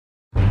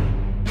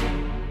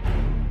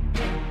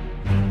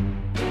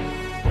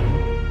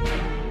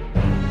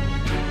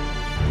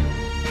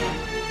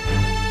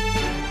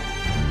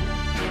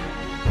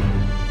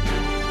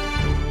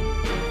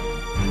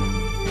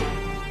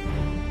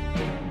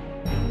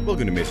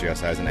Welcome to Mystery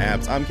House Eyes and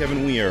Abs. I'm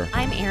Kevin Weir.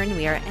 I'm Erin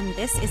Weir, and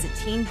this is a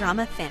teen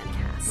drama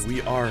fancast.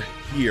 We are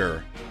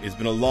here. It's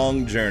been a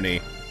long journey,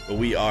 but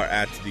we are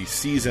at the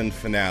season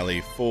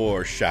finale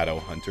for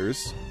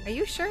Shadowhunters. Are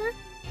you sure?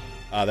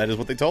 That is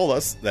what they told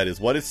us. That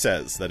is what it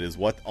says. That is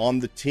what on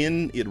the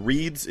tin it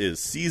reads is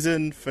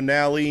season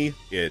finale.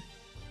 It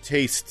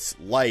tastes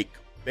like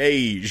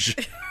beige.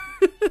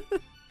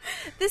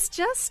 This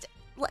just,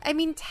 I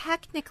mean,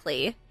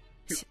 technically,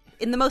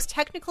 in the most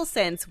technical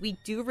sense, we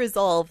do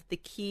resolve the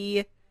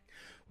key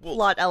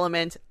plot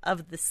element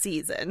of the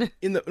season.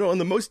 In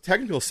the most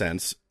technical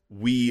sense,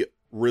 we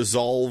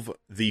resolve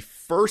the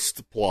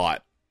first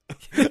plot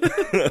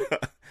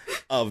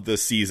of the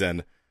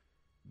season,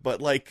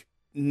 but like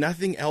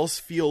nothing else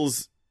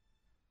feels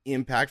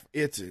impactful.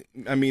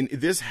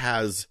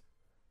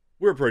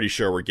 We're pretty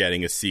sure we're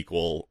getting a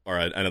sequel or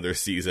another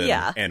season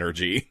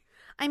energy.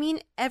 I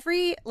mean,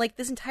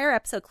 this entire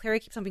episode,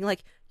 Clary keeps on being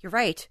like, you're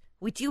right.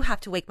 We do have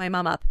to wake my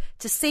mom up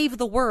to save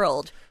the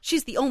world.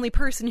 She's the only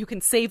person who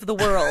can save the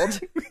world.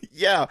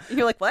 Yeah. And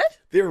you're like, what?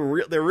 They're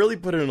really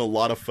putting a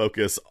lot of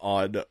focus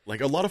on,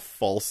 like, a lot of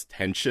false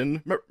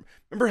tension.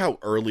 Remember how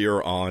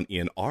earlier on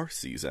in our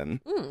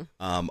season,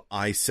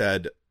 I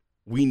said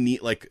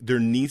there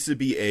needs to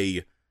be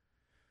a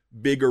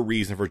bigger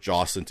reason for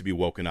Jocelyn to be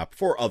woken up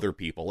for other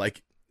people.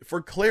 Like,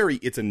 for Clary,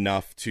 it's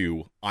enough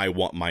to, I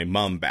want my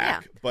mom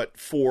back. Yeah. But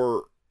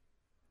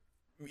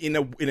in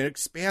an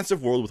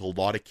expansive world with a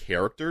lot of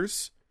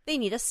characters, they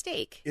need a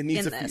stake. It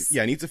needs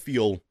to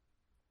feel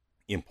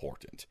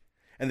important.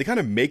 And they kind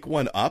of make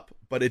one up,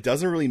 but it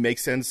doesn't really make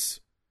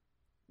sense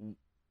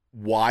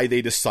why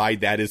they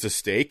decide that is a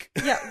stake.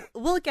 Yeah,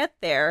 we'll get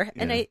there.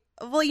 And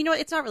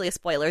it's not really a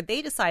spoiler.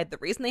 They decide the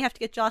reason they have to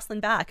get Jocelyn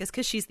back is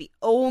because she's the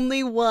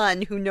only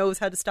one who knows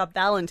how to stop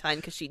Valentine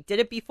because she did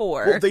it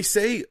before. Well, they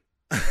say...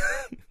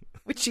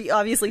 Which she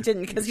obviously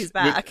didn't because he's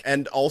back.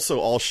 And also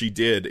all she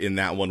did in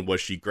that one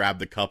was she grabbed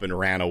the cup and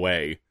ran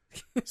away.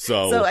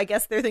 So I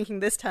guess they're thinking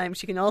this time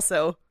she can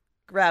also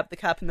grab the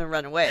cup and then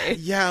run away.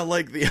 Yeah,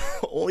 like the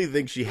only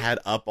thing she had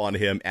up on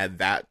him at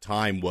that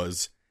time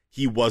was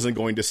he wasn't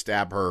going to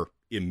stab her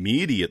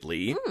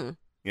immediately.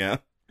 Yeah.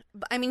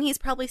 I mean, he's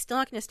probably still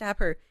not going to stab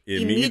her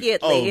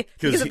immediately.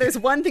 Because if there's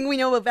one thing we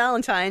know about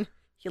Valentine...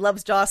 He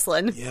loves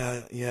Jocelyn.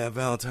 Yeah,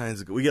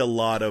 Valentine's. We get a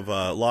lot of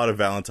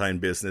Valentine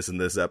business in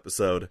this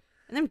episode.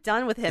 And I'm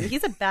done with him.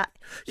 He's a bad.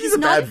 He's a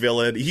bad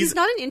villain. He's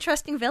not an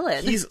interesting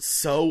villain. He's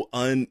so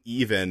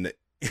uneven.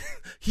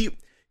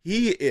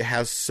 He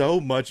has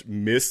so much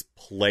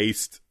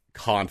misplaced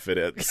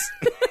confidence.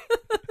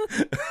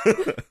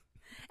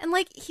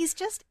 And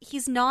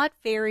he's not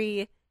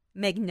very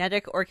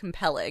magnetic or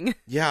compelling.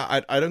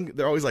 Yeah, I don't.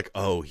 They're always like,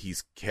 oh,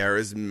 he's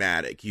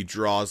charismatic. He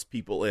draws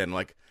people in.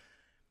 Like.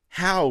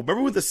 How?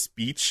 Remember with the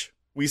speech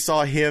we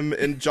saw him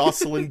and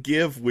Jocelyn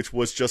give, which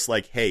was just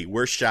like, hey,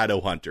 we're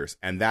Shadowhunters,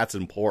 and that's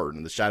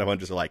important. The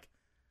Shadowhunters are like,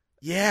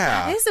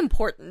 yeah. That is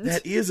important.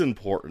 That is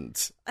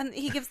important. And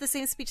he gives the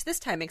same speech this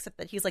time, except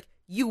that he's like,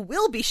 you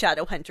will be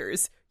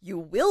Shadowhunters. You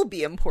will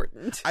be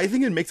important. I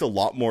think it makes a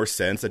lot more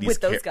sense that he's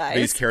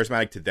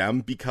charismatic to them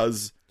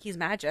because... He's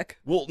magic.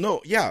 Well, no,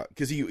 yeah,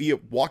 because he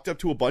walked up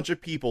to a bunch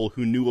of people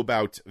who knew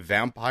about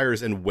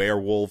vampires and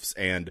werewolves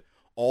and...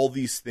 all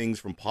these things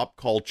from pop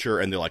culture,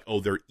 and they're like,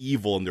 oh, they're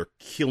evil and they're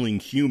killing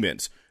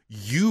humans.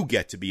 You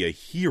get to be a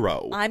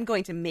hero. I'm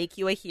going to make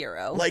you a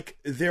hero. Like,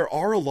 there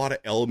are a lot of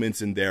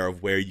elements in there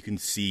of where you can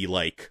see,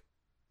 like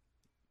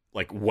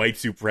white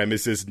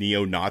supremacist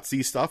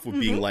neo-Nazi stuff with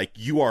being like,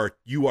 you are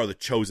the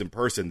chosen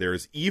person. There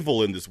is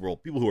evil in this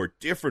world, people who are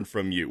different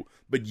from you.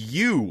 But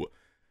you,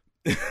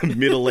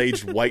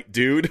 middle-aged white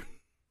dude,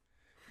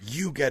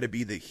 you get to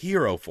be the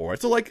hero for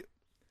it. So, like,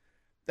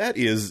 that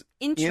is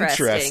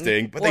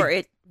interesting, but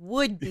it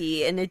would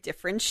be in a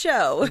different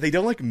show. They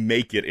don't, like,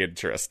 make it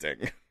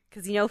interesting.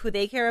 Because you know who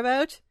they care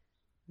about?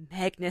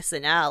 Magnus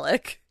and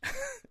Alec.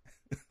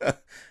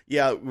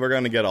 Yeah, we're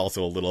going to get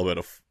also a little bit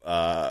of...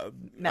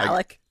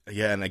 Malik.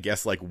 And I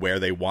guess, like, where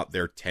they want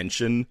their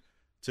tension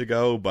to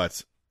go,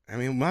 but, I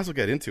mean, we might as well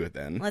get into it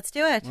then. Let's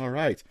do it. All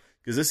right,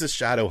 because this is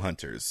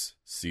Shadowhunters,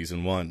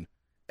 Season 1,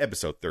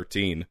 Episode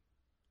 13,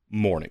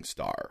 Morning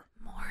Star.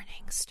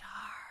 Morning Star.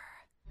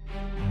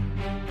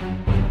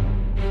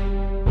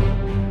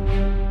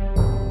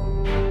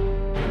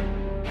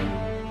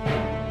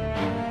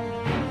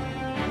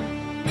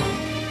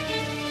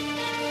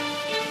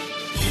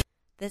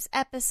 This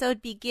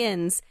episode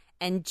begins,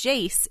 and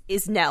Jace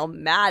is now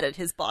mad at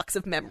his box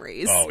of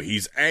memories. Oh,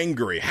 he's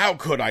angry. How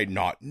could I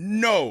not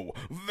know?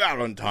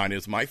 Valentine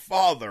is my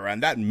father,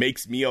 and that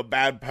makes me a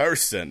bad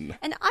person.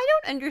 And I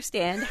don't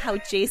understand how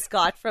Jace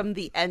got from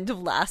the end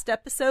of last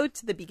episode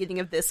to the beginning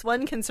of this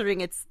one, considering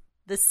it's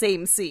the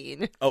same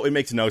scene. Oh, it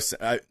makes no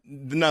sense.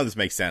 None of this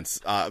makes sense.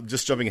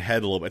 Just jumping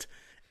ahead a little bit.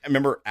 I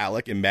remember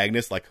Alec and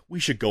Magnus, like, we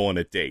should go on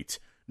a date.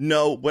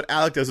 No, what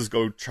Alec does is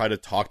go try to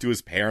talk to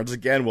his parents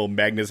again while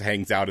Magnus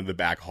hangs out in the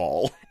back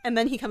hall. And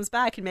then he comes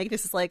back and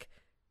Magnus is like,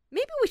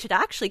 maybe we should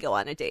actually go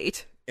on a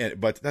date.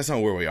 But that's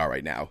not where we are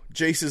right now.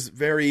 Jace is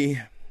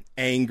very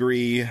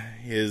angry.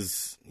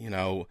 His,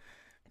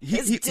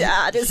 His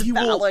dad is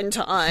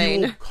Valentine. He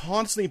will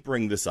constantly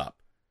bring this up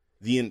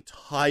the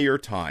entire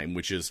time,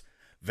 which is,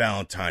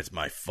 Valentine's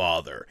my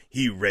father.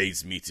 He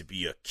raised me to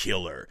be a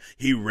killer.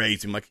 He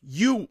raised me. I'm like,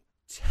 you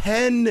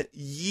 10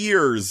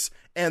 years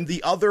and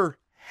the other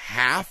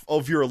half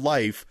of your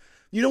life.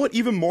 You know what?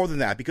 Even more than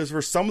that, because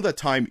for some of the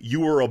time, you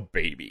were a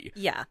baby.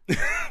 Yeah.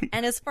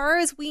 And as far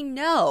as we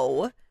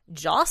know,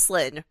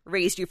 Jocelyn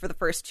raised you for the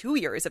first 2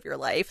 years of your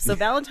life. So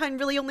Valentine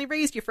really only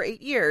raised you for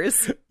 8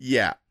 years.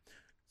 Yeah.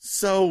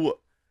 So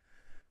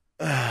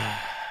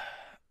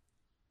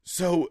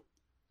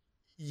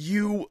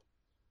you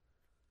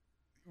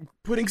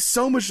putting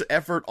so much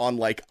effort on,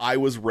 like, I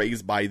was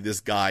raised by this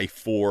guy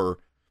for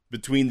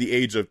between the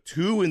age of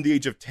 2 and the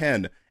age of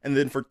 10, and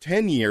then for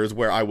 10 years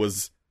where I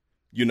was,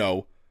 you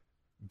know,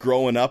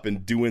 growing up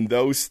and doing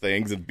those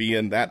things and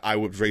being that, I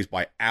was raised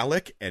by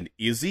Alec and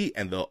Izzy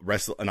and the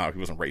rest of, no, he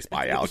wasn't raised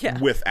by Alec,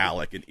 with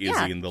Alec and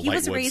Izzy and the Lightwoods. He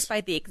was raised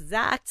by the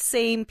exact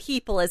same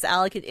people as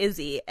Alec and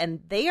Izzy,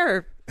 and they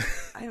are,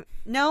 I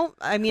was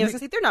going to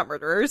say, they're not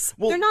murderers.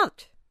 Well, they're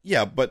not.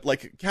 Yeah, but,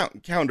 like,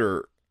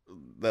 counter,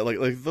 like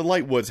the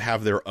Lightwoods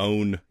have their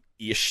own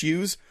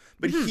issues,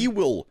 but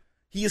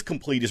he has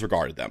completely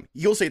disregarded them.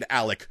 He'll say to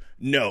Alec,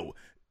 no,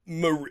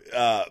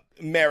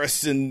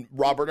 Maris and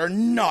Robert are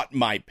not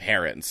my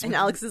parents. And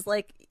Alex is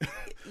like,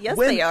 yes,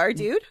 they are,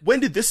 dude.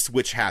 When did this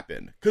switch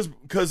happen?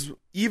 Because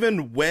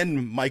even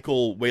when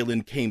Michael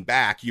Whalen came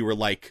back, you were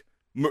like,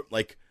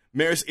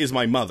 Maris is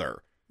my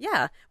mother.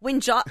 Yeah.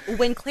 When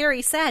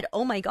Clary said,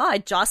 oh my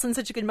God, Jocelyn's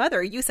such a good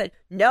mother, you said,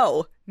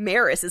 no,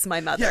 Maris is my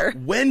mother.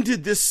 Yeah, when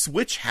did this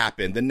switch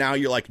happen? Then now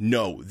you're like,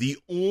 no, the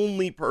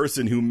only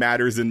person who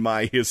matters in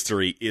my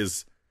history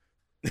is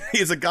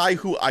a guy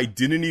who I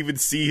didn't even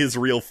see his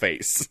real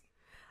face.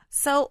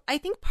 So I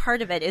think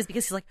part of it is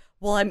because he's like,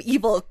 well, I'm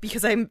evil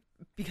because I'm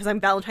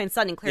Valentine's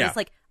son. And Claire's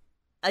like,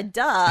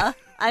 duh,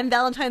 I'm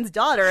Valentine's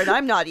daughter and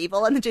I'm not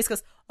evil. And then Jace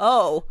goes,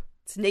 oh,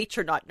 it's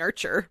nature, not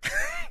nurture.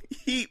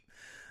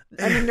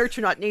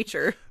 Nurture, not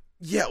nature.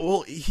 Yeah,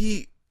 well,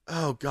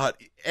 oh God,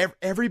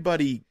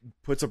 everybody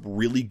puts up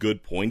really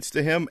good points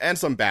to him and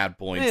some bad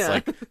points. Yeah.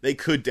 Like, they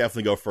could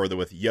definitely go further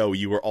with, yo,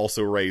 you were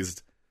also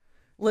raised.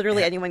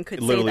 Literally anyone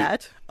could say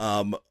that.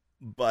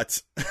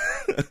 But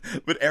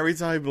every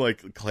time,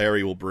 like,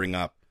 Clary will bring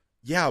up,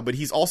 yeah, but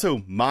he's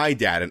also my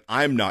dad and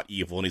I'm not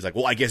evil. And he's like,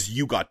 well, I guess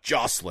you got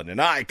Jocelyn and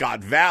I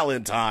got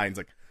Valentine's.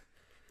 Like,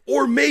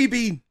 or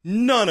maybe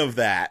none of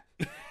that.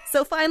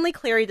 So finally,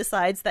 Clary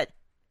decides that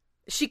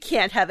she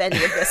can't have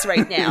any of this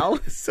right now.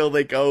 So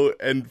they go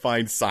and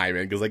find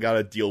Simon because they got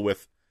to deal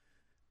with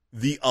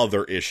the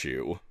other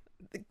issue.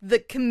 The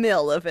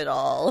Camille of it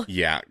all.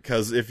 Yeah,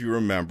 because if you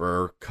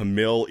remember,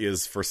 Camille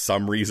is for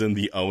some reason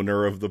the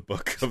owner of the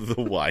Book of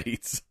the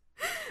Whites.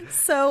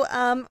 So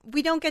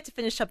we don't get to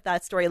finish up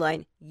that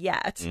storyline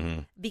yet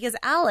because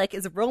Alec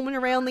is roaming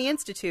around the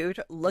Institute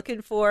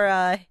looking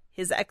for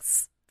his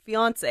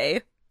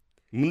ex-fiancée.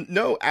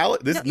 No,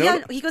 Alec.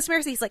 He goes to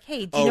Maris. He's like,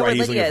 "Hey, do you know where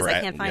Lydia is? I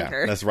can't find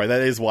her." That's right.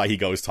 That is why he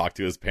goes talk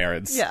to his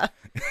parents. Yeah.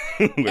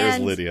 Where's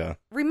Lydia?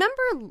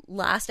 Remember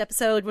last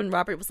episode when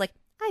Robert was like,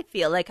 "I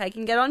feel like I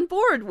can get on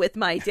board with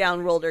my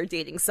down-roller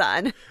dating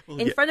son."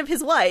 In front of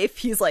his wife,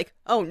 he's like,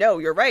 "Oh no,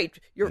 you're right.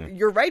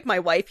 You're right, my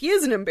wife. He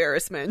is an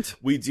embarrassment."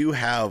 We do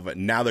have,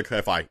 now to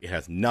clarify, it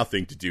has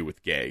nothing to do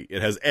with gay.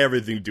 It has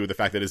everything to do with the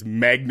fact that it's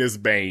Magnus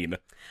Bane.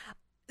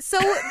 So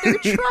they're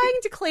trying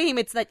to claim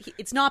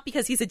it's not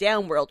because he's a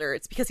downworlder,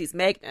 it's because he's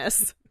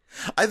Magnus.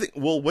 I think,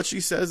 well, what she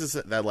says is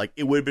that, like,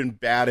 it would have been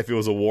bad if it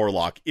was a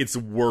warlock. It's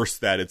worse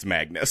that it's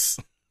Magnus.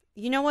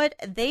 You know what?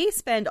 They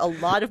spend a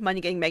lot of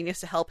money getting Magnus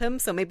to help him,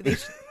 so maybe they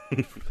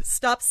should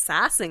stop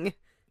sassing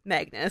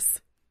Magnus.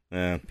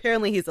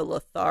 Apparently he's a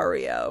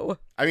Lothario.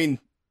 I mean,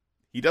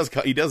 he does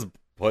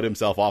put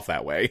himself off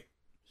that way.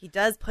 He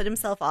does put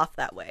himself off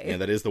that way. Yeah,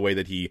 that is the way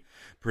that he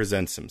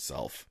presents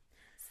himself.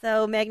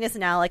 So Magnus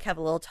and Alec have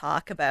a little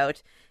talk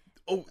about...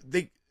 Oh,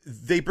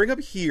 they bring up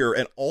here,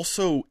 and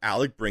also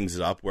Alec brings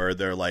it up where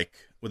they're like,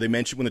 when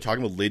they're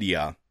talking about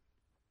Lydia,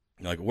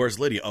 like, where's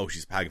Lydia? Oh,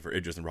 she's packing for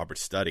Idris and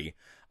Robert's study.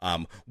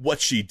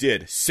 What she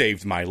did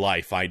saved my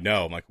life, I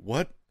know. I'm like,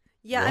 what?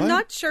 Yeah, what? I'm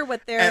not sure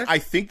what they're... And I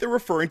think they're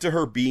referring to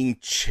her being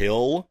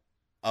chill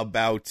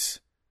about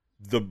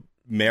the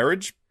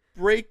marriage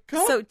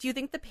breakup. So do you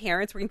think the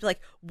parents were going to be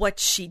like, what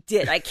she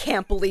did? I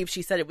can't believe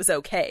she said it was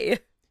okay.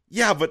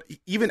 Yeah, but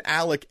even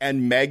Alec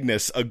and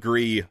Magnus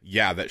agree,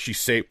 yeah, that she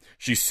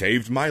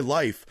saved my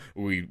life.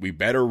 We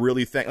better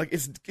really thank... Like,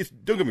 it's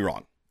don't get me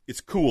wrong.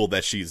 It's cool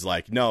that she's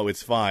like, no,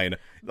 it's fine.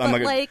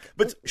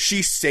 But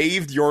she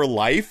saved your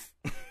life?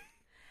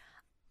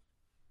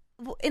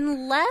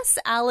 Unless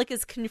Alec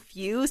is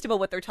confused about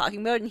what they're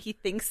talking about and he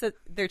thinks that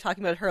they're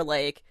talking about her,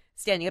 like,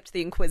 standing up to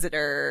the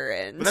Inquisitor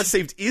and... But that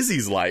saved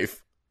Izzy's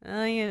life.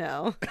 You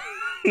know.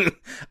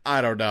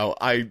 I don't know.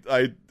 I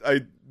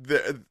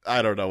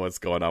don't know what's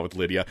going on with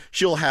Lydia.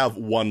 She'll have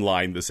one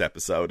line this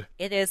episode.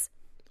 It is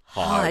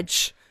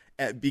Hodge.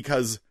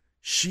 Because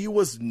she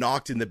was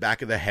knocked in the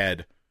back of the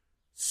head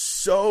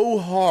so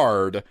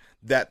hard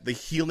that the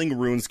healing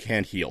runes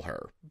can't heal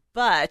her.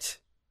 But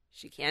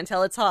She can't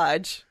tell it's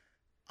Hodge.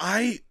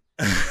 I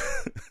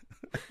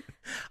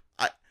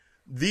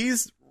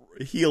these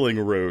healing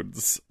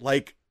runes,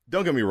 like,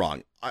 don't get me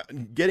wrong,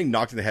 getting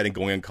knocked in the head and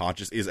going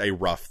unconscious is a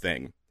rough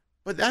thing.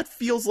 But that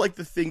feels like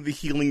the thing the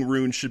healing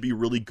rune should be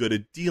really good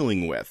at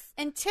dealing with.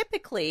 And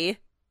typically,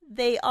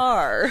 they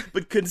are.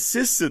 But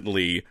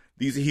consistently,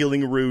 these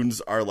healing runes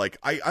are like,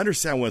 I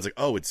understand when it's like,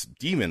 oh, it's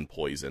demon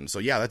poison. So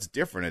yeah, that's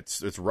different.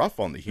 It's rough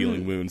on the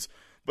healing wounds.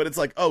 But it's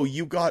like, oh,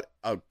 you got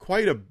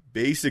quite a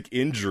basic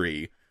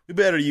injury. We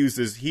better use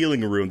this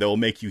healing rune that will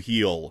make you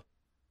heal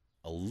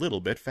a little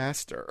bit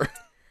faster.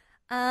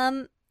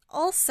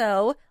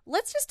 Also,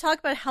 let's just talk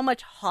about how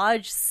much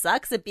Hodge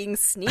sucks at being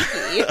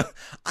sneaky.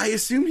 I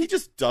assume he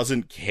just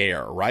doesn't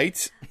care,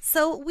 right?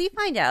 So we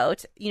find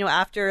out,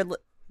 after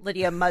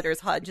Lydia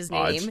mutters Hodge's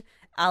name,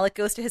 Alec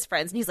goes to his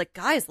friends and he's like,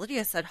 guys,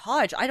 Lydia said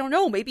Hodge. I don't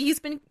know. Maybe he's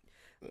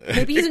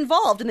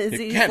involved. And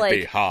Izzy's can't like,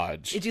 be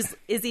Hodge.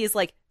 Izzy is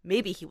like,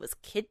 maybe he was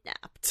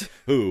kidnapped.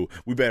 Ooh,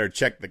 we better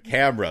check the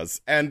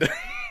cameras. And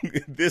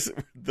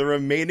the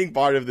remaining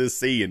part of this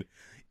scene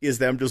is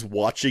them just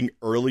watching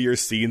earlier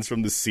scenes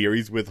from the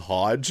series with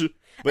Hodge,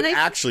 but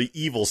actually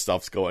evil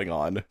stuff's going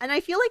on. And I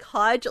feel like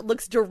Hodge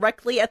looks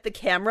directly at the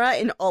camera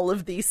in all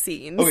of these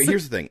scenes. Okay,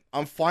 here's the thing.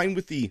 I'm fine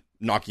with the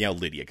knocking out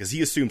Lydia, because he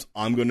assumes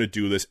I'm going to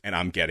do this and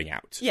I'm getting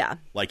out. Yeah.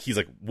 Like, he's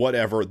like,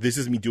 whatever, this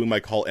is me doing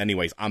my call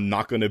anyways. I'm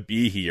not going to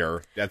be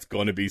here. That's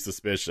going to be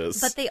suspicious.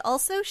 But they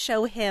also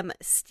show him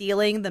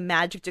stealing the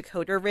magic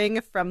decoder ring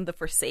from the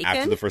Forsaken.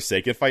 After the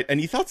Forsaken fight. And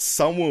he thought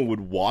someone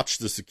would watch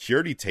the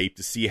security tape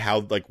to see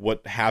how, like,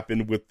 what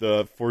happened with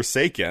the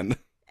Forsaken.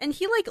 And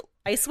he, like,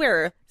 I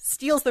swear,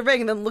 steals the ring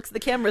and then looks at the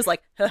camera and is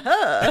like,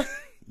 ha-ha.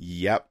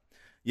 Yep.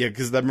 Yeah,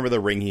 because I remember the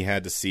ring he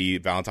had to see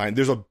Valentine.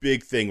 There's a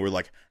big thing where,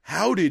 like,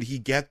 how did he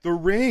get the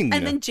ring?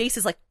 And then Jace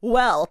is like,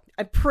 well,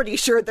 I'm pretty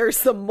sure there's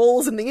some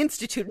moles in the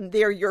Institute and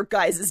they're your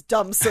guys'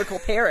 dumb circle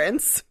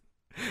parents.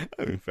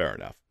 I mean, fair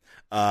enough.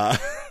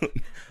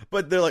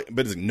 But they're like,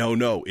 but it's like,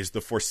 no, it's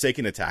the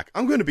Forsaken attack.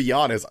 I'm going to be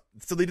honest.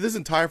 So they did this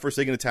entire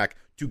Forsaken attack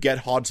to get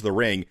Hodge the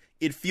ring.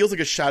 It feels like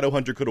a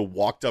Shadowhunter could have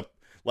walked up,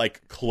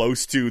 like,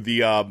 close to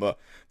the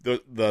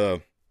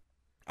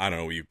I don't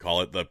know what you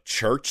call it, the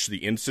church,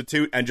 the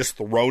Institute, and just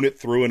thrown it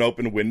through an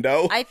open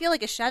window. I feel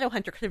like a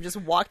Shadowhunter could have just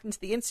walked into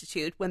the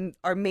Institute when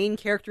our main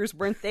characters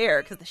weren't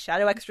there, because the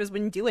Shadow Extras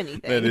wouldn't do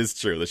anything. That is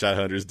true. The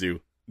Shadow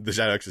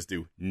Extras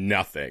do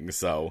nothing,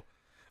 so.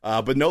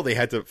 But no, they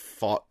had to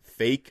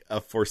fake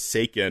a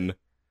Forsaken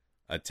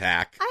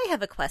attack. I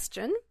have a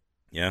question.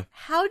 Yeah?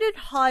 How did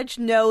Hodge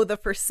know the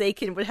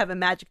Forsaken would have a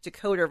magic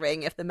decoder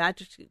ring if the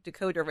magic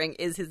decoder ring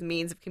is his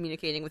means of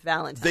communicating with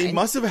Valentine? They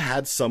must have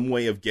had some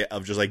way of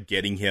just like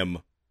getting him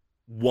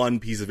one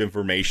piece of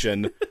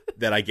information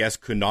that I guess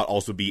could not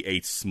also be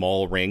a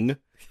small ring.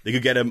 They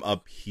could get him a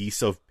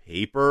piece of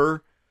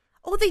paper.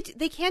 Oh, they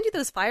can do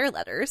those fire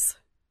letters.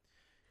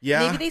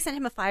 Yeah. Maybe they sent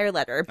him a fire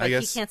letter, but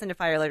he can't send a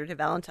fire letter to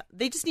Valentine.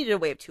 They just needed a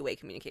way of two-way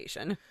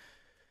communication.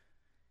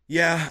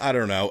 Yeah, I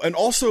don't know. And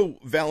also,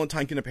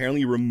 Valentine can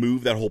apparently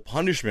remove that whole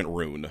punishment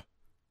rune.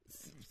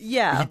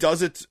 Yeah. He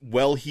does it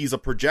while he's a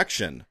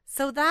projection.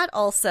 So that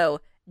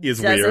also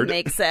doesn't weird.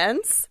 make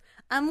sense.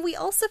 We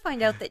also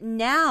find out that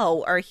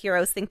now our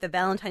heroes think that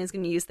Valentine is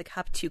going to use the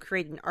cup to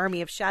create an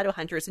army of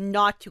Shadowhunters,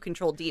 not to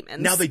control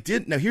demons. Now,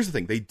 here's the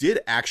thing. They did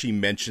actually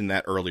mention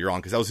that earlier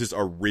on, because that was his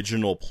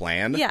original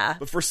plan. Yeah.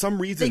 But for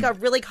some reason... They got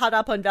really caught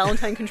up on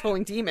Valentine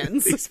controlling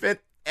demons. They spent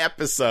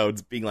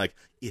episodes being like,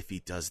 if he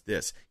does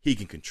this, he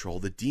can control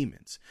the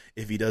demons.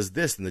 If he does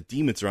this, then the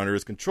demons are under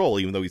his control,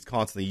 even though he's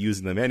constantly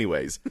using them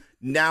anyways.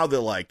 Now they're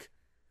like,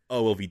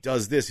 oh, well, if he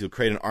does this, he'll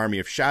create an army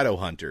of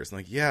Shadowhunters.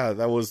 Like, yeah,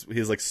 that was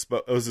his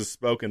his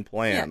spoken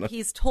plan. Yeah,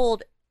 he's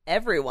told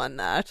everyone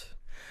that.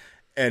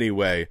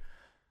 Anyway,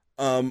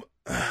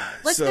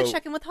 let's go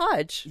check in with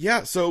Hodge.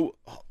 Yeah, so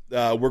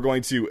we're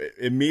going to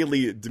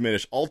immediately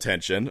diminish all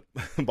tension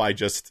by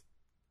just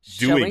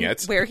doing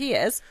it. Where he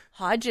is.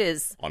 Hodge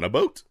is on a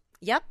boat.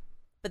 Yep.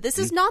 But this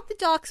is not the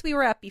docks we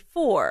were at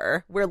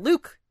before, where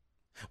Luke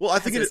I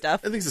think it's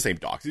the same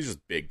docks. These are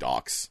just big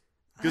docks.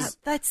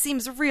 That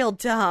seems real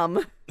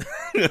dumb.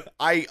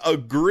 I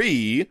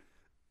agree.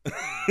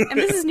 And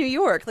this is New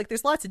York. Like,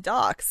 there's lots of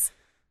docks.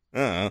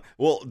 We're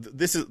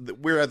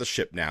at the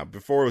ship now.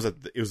 Before it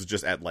was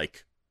just at,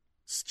 like,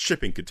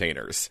 shipping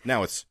containers.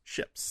 Now it's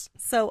ships.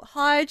 So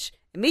Hodge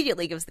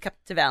immediately gives the cup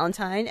to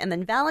Valentine, and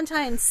then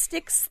Valentine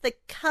sticks the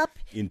cup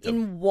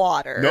in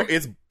water. No,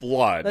 it's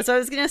blood. That's what I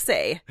was going to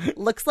say.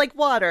 Looks like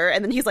water,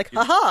 and then he's like,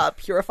 haha,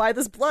 purify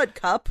this blood,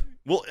 cup.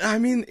 Well, I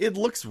mean, it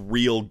looks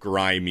real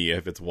grimy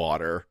if it's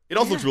water. It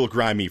also looks real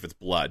grimy if it's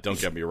blood, don't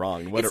get me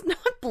wrong. It's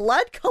not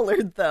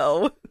blood-colored,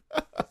 though.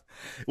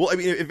 Well, I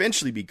mean, it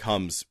eventually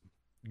becomes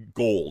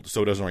gold,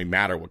 so it doesn't really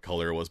matter what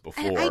color it was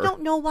before. And I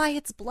don't know why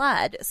it's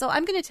blood. So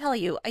I'm going to tell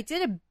you, I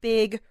did a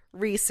big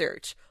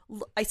research.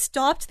 I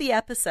stopped the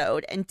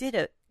episode and did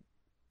a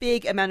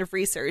big amount of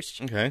research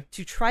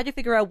to try to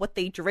figure out what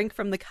they drink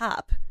from the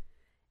cup.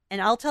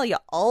 And I'll tell you,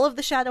 all of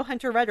the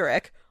Shadowhunter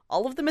rhetoric,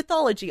 all of the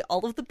mythology,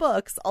 all of the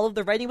books, all of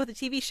the writing about the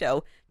TV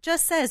show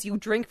just says you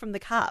drink from the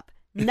cup.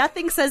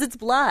 Nothing says it's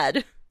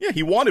blood. Yeah,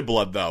 he wanted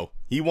blood, though.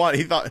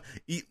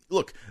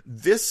 Look,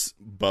 this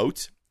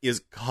boat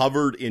is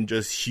covered in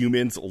just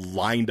humans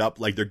lined up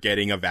like they're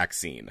getting a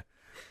vaccine.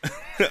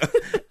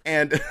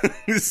 And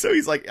so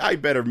he's like, I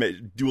better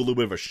do a little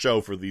bit of a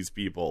show for these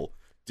people.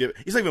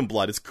 It's not even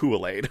blood, it's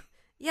Kool-Aid.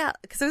 Yeah,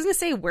 because I was going to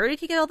say, where did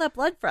he get all that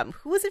blood from?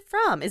 Who is it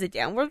from? Is it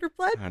Downworlder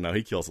blood? I don't know,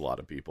 he kills a lot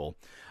of people.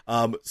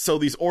 So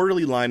these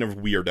orderly line of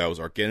weirdos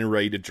are getting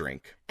ready to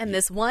drink. And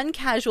this one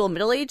casual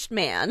middle-aged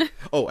man...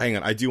 Oh, hang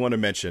on, I do want to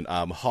mention,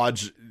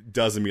 Hodge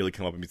does immediately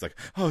come up and he's like,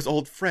 oh, his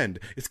old friend,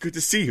 it's good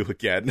to see you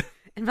again.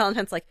 And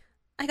Valentine's like,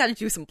 I gotta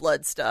do some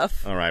blood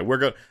stuff. All right, we're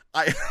going...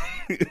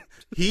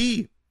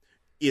 He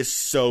is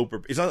so...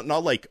 It's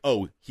not like,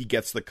 oh, he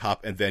gets the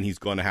cup and then he's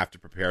going to have to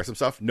prepare some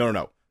stuff.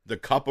 No. The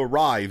cup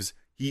arrives...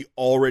 He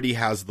already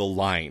has the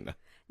line.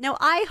 Now,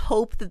 I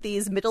hope that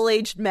these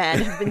middle-aged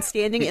men have been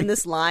standing in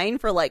this line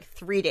for like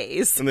 3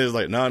 days. And there's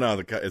like, no,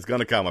 it's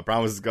going to come. I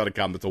promise it's going to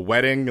come. It's a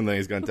wedding, and then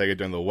he's going to take it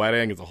during the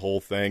wedding. It's a whole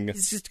thing.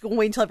 He's just going to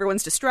wait until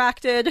everyone's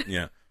distracted.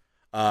 Yeah.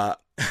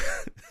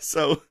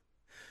 So,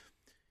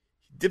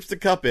 he dips the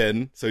cup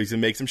in, so he's going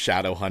to make some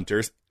shadow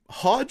hunters.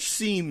 Hodge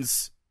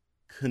seems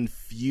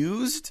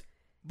confused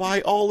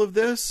by all of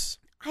this.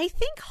 I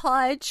think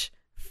Hodge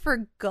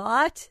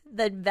forgot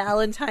that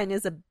Valentine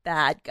is a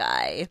bad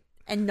guy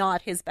and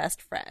not his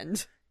best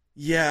friend.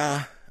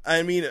 Yeah,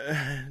 I mean,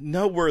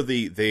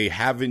 noteworthy, they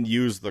haven't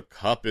used the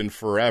cup in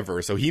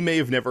forever, so he may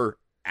have never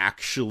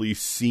actually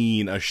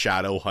seen a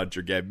shadow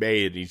hunter get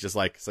made, and he's just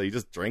like, so you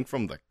just drink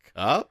from the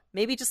cup?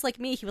 Maybe just like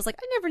me, he was like,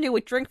 I never knew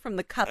what drink from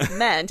the cup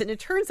meant, and it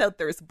turns out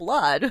there's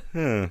blood.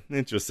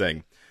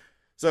 Interesting.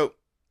 So,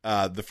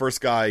 the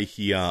first guy,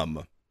 He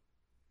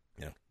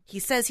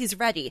says he's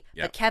ready,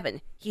 Yep. but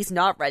Kevin, he's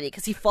not ready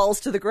because he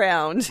falls to the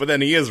ground. But then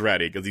he is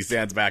ready because he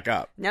stands back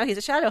up. Now he's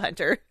a shadow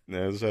hunter.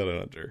 No, he's a shadow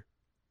hunter.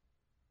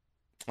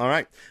 All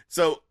right.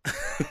 So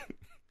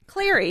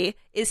Clary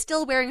is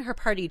still wearing her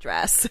party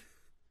dress.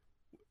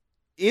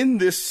 in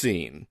this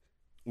scene,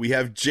 we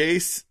have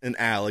Jace and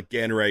Alec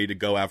getting ready to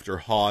go after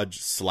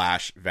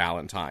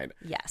Hodge/Valentine.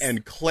 Yes.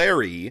 And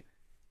Clary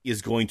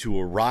is going to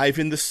arrive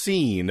in the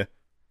scene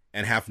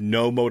and have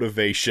no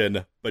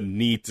motivation but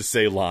need to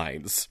say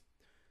lines.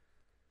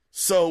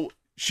 So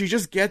she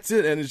just gets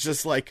it and it's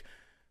just like,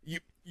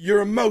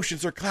 your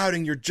emotions are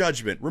clouding your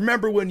judgment.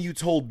 Remember when you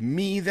told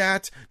me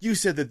that? You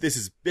said that this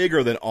is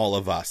bigger than all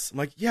of us. I'm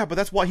like, yeah, but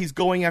that's why he's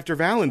going after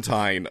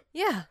Valentine.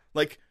 Yeah.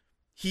 Like,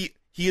 he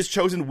has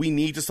chosen we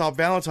need to stop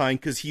Valentine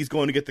because he's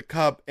going to get the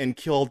cup and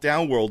kill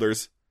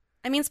Downworlders.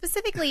 I mean,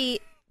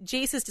 specifically,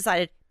 Jace has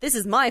decided, this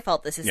is my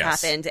fault this has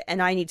Yes. happened,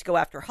 and I need to go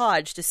after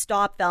Hodge to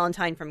stop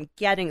Valentine from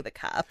getting the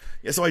cup.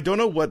 Yeah, so I don't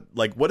know what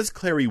does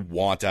Clary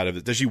want out of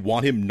it? Does she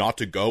want him not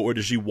to go, or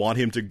does she want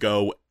him to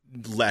go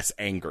less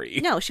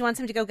angry? No, she wants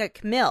him to go get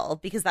Camille,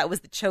 because that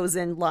was the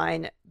chosen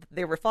line that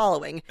they were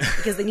following,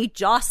 because they need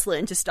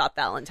Jocelyn to stop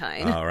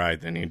Valentine. All right,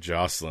 they need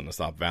Jocelyn to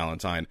stop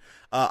Valentine.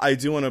 I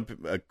do want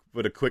to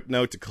put a quick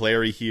note to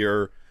Clary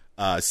here,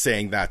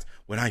 saying that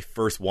when I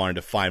first wanted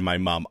to find my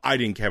mom, I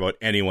didn't care about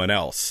anyone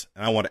else.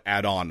 And I want to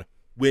add on,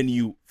 when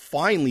you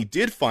finally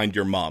did find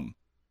your mom,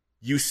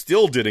 you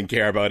still didn't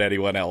care about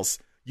anyone else.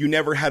 You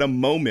never had a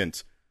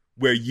moment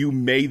where you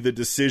made the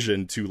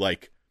decision to,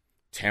 like,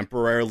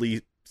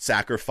 temporarily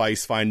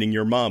sacrifice finding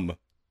your mom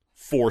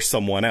for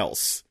someone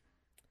else.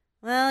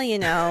 Well, you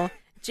know,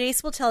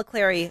 Jace will tell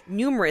Clary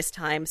numerous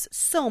times,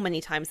 so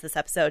many times this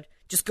episode,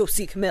 just go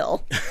see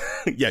Camille.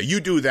 Yeah,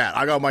 you do that.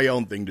 I got my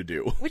own thing to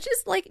do. Which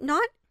is, like,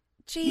 not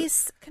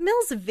Jace.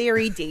 Camille's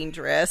very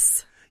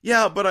dangerous.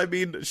 Yeah, but I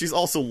mean, she's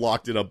also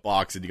locked in a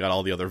box and you got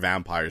all the other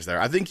vampires there.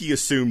 I think he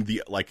assumed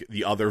the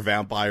other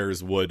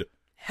vampires would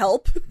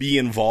Help. be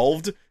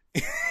involved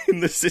in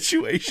the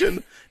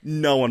situation.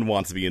 No one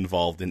wants to be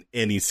involved in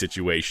any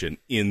situation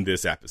in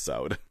this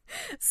episode.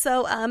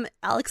 So,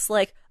 Alex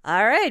like,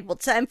 all right, well,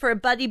 time for a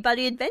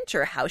buddy-buddy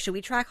adventure. How should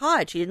we track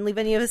Hodge? He didn't leave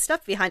any of his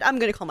stuff behind. I'm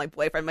going to call my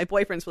boyfriend. My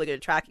boyfriend's really good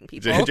at tracking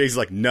people. Jason's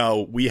like,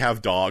 no, we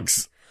have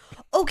dogs.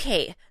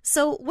 Okay,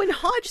 so when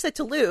Hodge said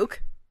to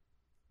Luke,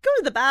 go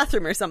to the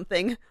bathroom or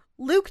something,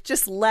 Luke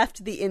just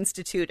left the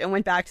Institute and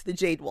went back to the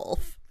Jade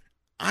Wolf.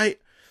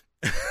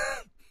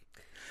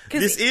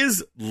 This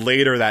is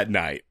later that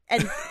night.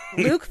 And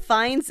Luke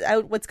finds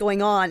out what's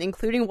going on,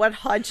 including what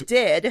Hodge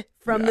did,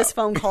 from this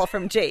phone call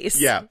from Jace.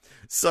 Yeah,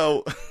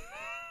 so...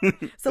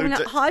 So when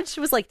Hodge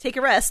was like, take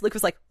a rest, Luke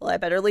was like, well, I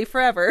better leave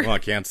forever. Well, I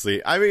can't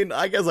sleep. I mean,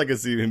 I guess I could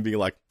see him being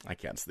like, I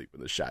can't sleep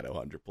in the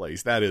Shadowhunter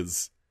place. That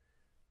is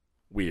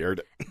weird.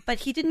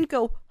 But he didn't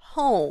go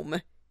home.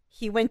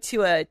 He went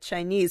to a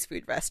Chinese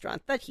food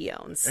restaurant that he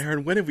owns.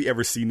 Aaron, when have we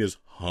ever seen his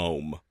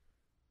home?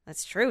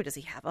 That's true. Does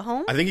he have a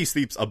home? I think he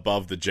sleeps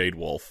above the Jade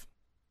Wolf.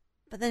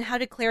 But then how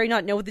did Clary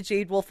not know what the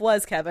Jade Wolf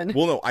was, Kevin?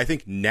 Well, no, I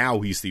think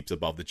now he sleeps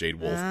above the Jade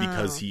Wolf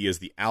because he is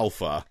the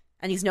alpha.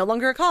 And he's no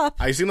longer a cop.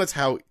 I assume that's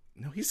how...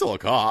 No, he's still a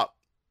cop.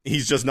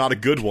 He's just not a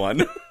good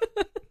one.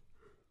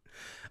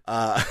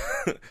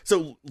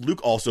 So Luke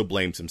also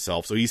blames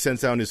himself. So he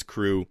sends down his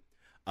crew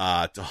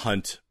to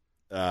hunt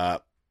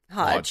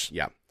Hodge.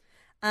 Yeah.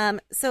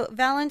 So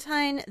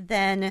Valentine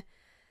then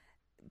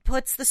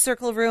puts the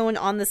Circle of Ruin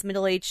on this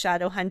middle-aged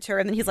shadow hunter,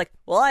 and then he's like,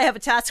 well, I have a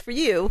task for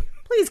you.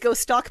 Please go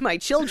stalk my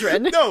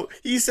children. No,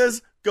 he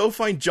says, go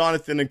find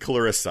Jonathan and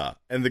Clarissa.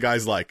 And the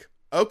guy's like,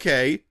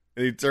 okay.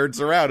 And he turns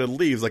around and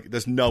leaves. Like,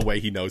 there's no way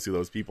he knows who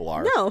those people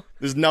are. No.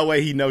 There's no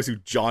way he knows who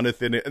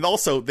Jonathan is. And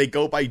also, they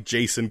go by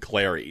Jason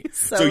Clary.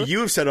 So you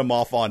have set him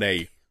off on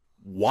a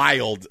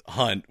wild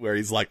hunt where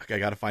he's like, okay, I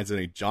gotta find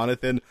somebody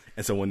Jonathan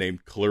and someone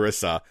named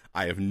Clarissa.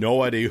 I have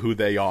no idea who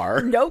they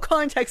are. No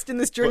context in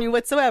this journey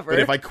whatsoever. But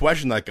if I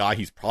question that guy,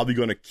 he's probably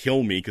going to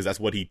kill me because that's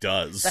what he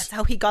does. That's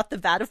how he got the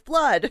vat of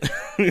blood.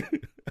 I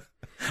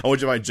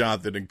want you to find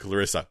Jonathan and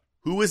Clarissa.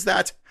 Who is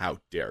that? How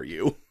dare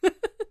you?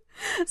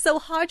 So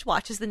Hodge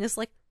watches and is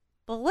like,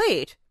 but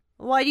wait,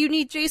 why do you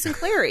need Jason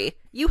Clary?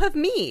 You have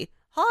me,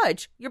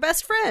 Hodge, your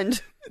best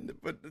friend.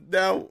 But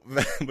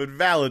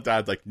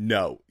Valentine's like,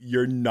 no,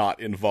 you're not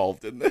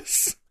involved in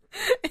this.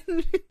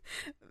 And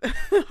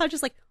Hodge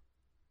is like,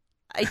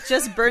 I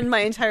just burned my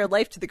entire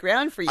life to the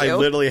ground for you. I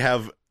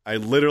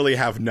literally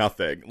have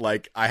nothing.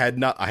 Like, I had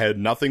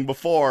nothing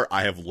before.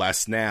 I have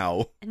less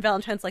now. And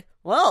Valentine's like,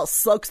 well,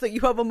 sucks that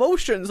you have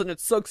emotions and it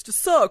sucks to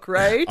suck,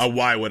 right?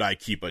 Why would I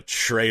keep a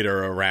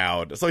traitor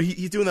around? So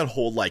he's doing that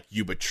whole, like,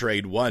 you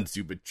betrayed once,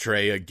 you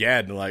betray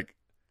again. Like,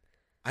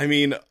 I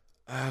mean,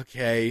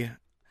 okay.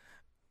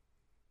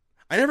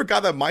 I never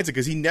got that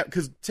mindset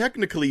because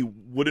technically,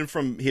 wouldn't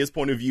from his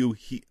point of view,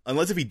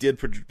 unless if he did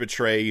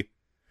betray,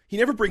 he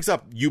never brings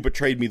up, you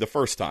betrayed me the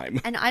first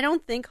time. And I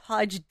don't think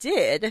Hodge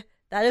did.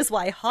 That is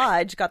why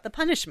Hodge got the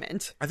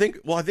punishment. I think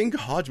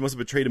Hodge must have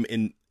betrayed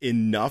him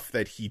enough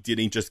that he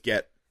didn't just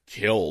get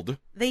killed.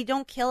 They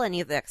don't kill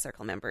any of the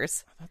X-Circle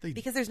members.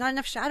 Because there's not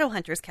enough shadow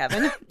hunters,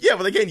 Kevin. Yeah,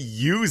 but they can't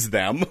use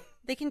them.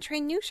 They can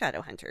train new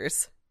shadow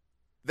hunters.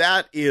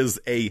 That is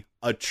a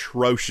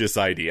atrocious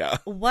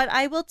idea. What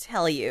I will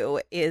tell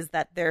you is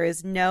that there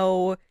is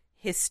no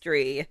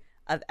history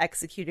of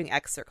executing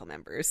X-Circle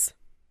members.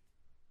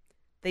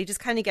 They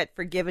just kind of get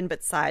forgiven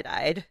but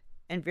side-eyed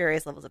and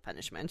various levels of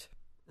punishment.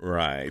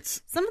 Right.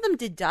 Some of them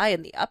did die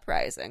in the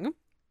uprising.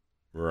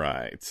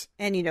 Right.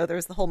 And,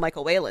 there's the whole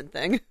Michael Whalen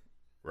thing.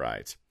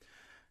 Right.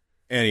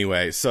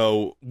 Anyway,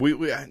 so we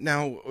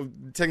now,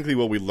 technically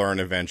what we learn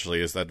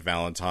eventually is that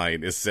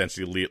Valentine is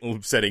essentially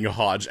setting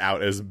Hodge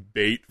out as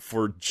bait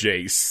for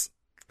Jace.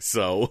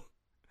 So...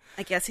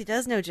 I guess he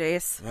does know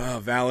Jace.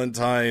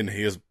 Valentine,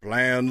 he has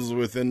plans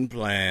within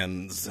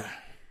plans.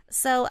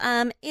 So,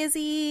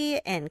 Izzy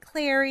and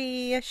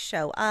Clary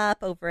show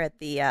up over at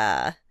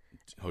the,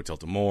 Hotel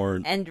de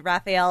Mort. And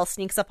Raphael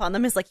sneaks up on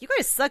them and is like, you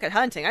guys suck at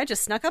hunting. I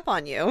just snuck up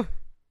on you.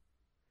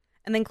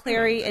 And then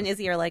Clary and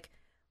Izzy are like,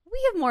 we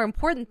have more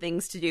important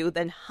things to do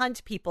than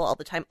hunt people all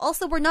the time.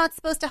 Also, we're not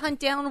supposed to hunt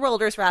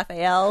downworlders,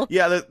 Raphael.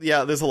 Yeah,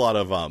 there's a lot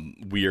of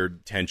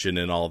weird tension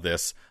in all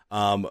this.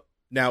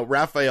 Now,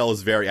 Raphael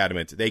is very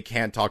adamant. They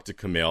can't talk to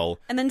Camille.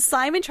 And then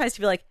Simon tries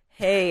to be like,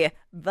 hey,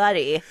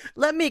 buddy,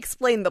 let me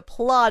explain the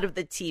plot of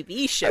the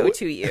TV show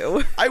to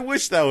you. I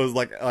wish that was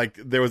like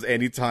there was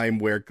any time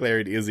where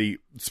Clary and Izzy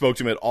spoke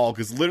to him at all,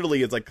 because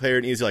literally it's like Clary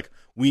and Izzy like,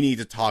 we need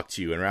to talk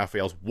to you. And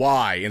Raphael's,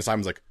 why? And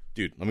Simon's like,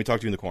 dude, let me talk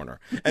to you in the corner.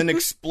 And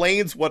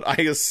explains what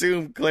I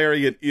assume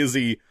Clary and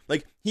Izzy,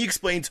 like, he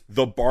explains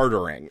the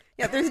bartering.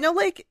 Yeah, there's no,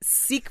 like,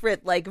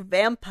 secret, like,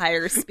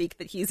 vampire speak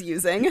that he's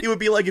using. It would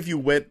be like if you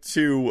went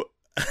to,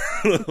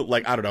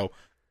 like, I don't know,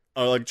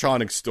 an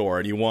electronics store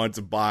and you want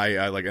to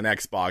buy, like, an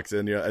Xbox,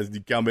 and as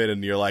you come in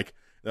and they're like,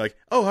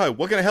 oh, hi,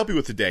 what can I help you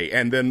with today?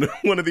 And then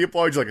one of the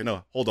employees is like,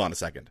 no, hold on a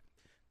second.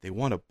 They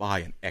want to buy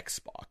an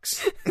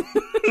Xbox.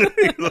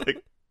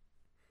 Like,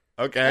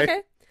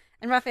 okay.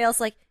 And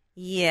Raphael's like,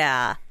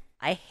 yeah,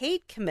 I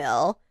hate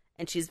Camille,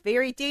 and she's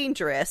very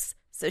dangerous,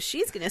 so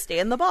she's going to stay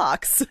in the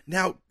box.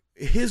 Now,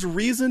 his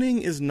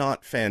reasoning is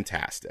not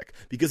fantastic,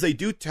 because they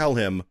do tell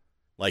him,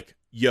 like,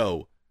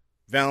 yo,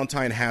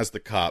 Valentine has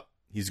the cup,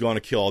 he's going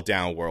to kill all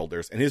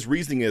Downworlders, and his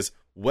reasoning is,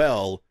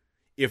 well,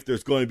 if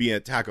there's going to be an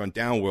attack on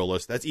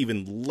Downworlders, that's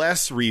even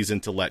less reason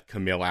to let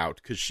Camille out,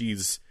 because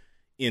she's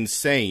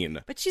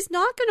insane. But she's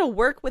not going to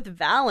work with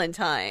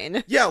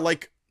Valentine. Yeah,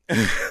 like,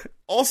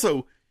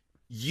 also...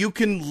 You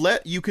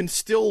can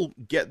still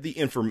get the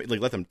information, like,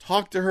 let them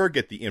talk to her,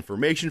 get the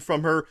information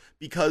from her,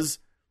 because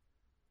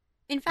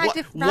in fact,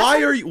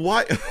 why are you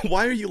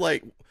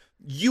like,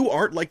 you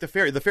aren't like the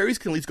fairy. The fairies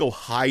can at least go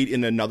hide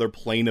in another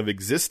plane of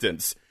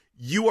existence.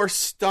 You are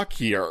stuck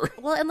here.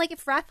 Well, and like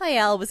if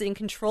Raphael was in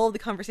control of the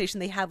conversation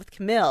they have with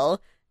Camille,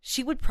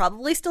 she would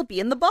probably still be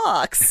in the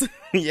box.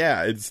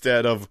 Yeah,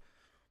 instead of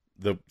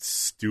the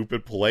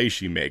stupid play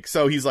she makes.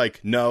 So he's like,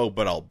 no,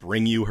 but I'll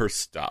bring you her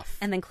stuff.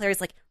 And then Claire's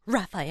like,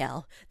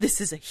 Raphael,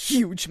 this is a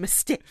huge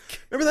mistake.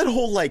 Remember that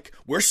whole, like,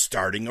 we're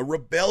starting a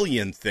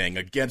rebellion thing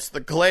against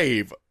the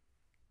Clave?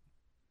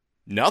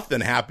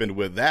 Nothing happened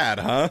with that,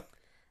 huh?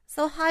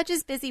 So Hodge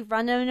is busy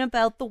running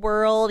about the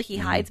world. He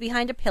hides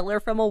behind a pillar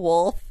from a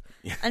wolf.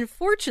 Yeah.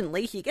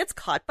 Unfortunately, he gets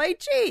caught by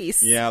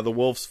Jace. Yeah, the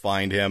wolves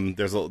find him.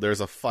 There's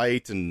a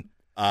fight, and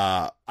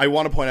I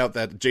want to point out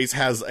that Jace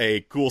has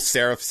a cool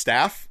Seraph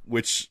staff,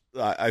 which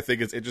I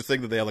think is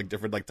interesting that they have like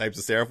different like types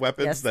of Seraph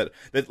weapons that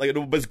like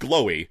it was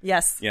glowy.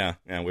 Yes. Yeah,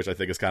 which I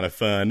think is kind of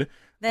fun.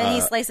 Then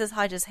he slices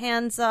Hodge's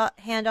hand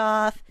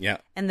off. Yeah.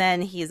 And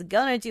then he's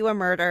gonna do a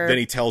murder. Then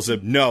he tells him,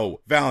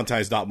 "No,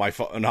 Valentine's not my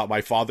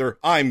father.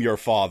 I'm your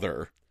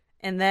father."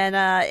 And then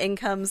in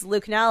comes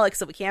Luke and Alex,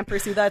 so we can't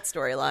pursue that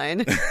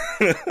storyline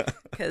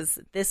because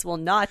this will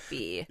not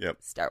be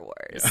Star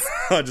Wars.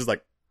 Yeah. Just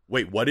like,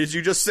 wait, what did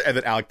you just say? And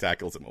then Alec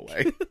tackles him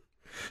away.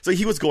 So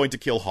he was going to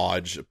kill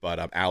Hodge,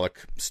 but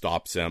Alec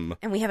stops him.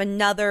 And we have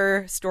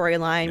another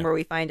storyline where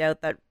we find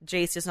out that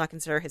Jace does not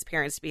consider his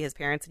parents to be his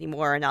parents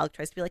anymore, and Alec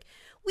tries to be like,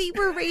 we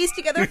were raised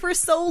together for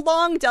so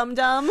long,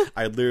 dum-dum.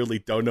 I literally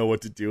don't know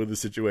what to do in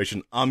this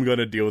situation. I'm going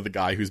to deal with the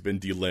guy who's been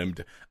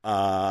delimbed.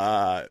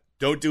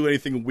 Don't do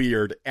anything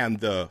weird. And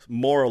the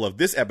moral of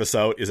this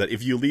episode is that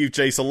if you leave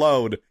Jace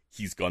alone,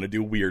 he's going to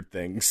do weird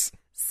things.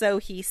 So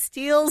he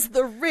steals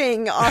the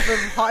ring off of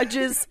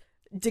Hodge's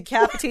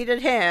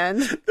decapitated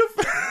hand.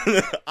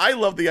 I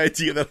love the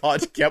idea that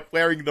Hodge kept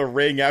wearing the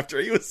ring after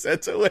he was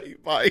sent away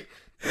by...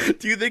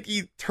 Do you think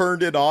he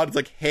turned it on? It's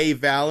like, hey,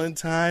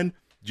 Valentine,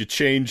 did you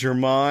change your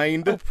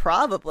mind? Oh,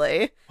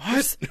 probably.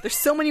 What? There's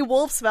so many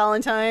wolves,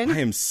 Valentine. I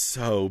am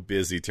so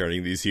busy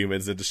turning these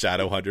humans into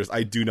shadow hunters.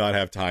 I do not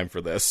have time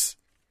for this.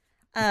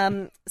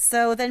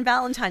 So then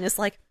Valentine is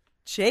like,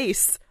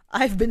 Jace,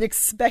 I've been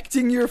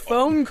expecting your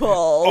phone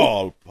call.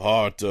 All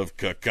part of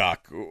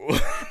Kakaku.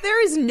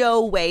 There is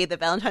no way that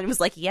Valentine was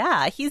like,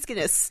 yeah, he's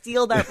gonna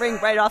steal that ring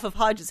right off of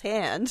Hodge's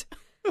hand.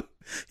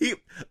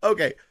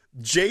 Okay,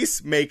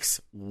 Jace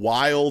makes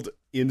wild,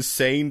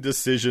 insane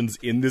decisions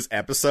in this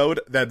episode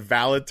that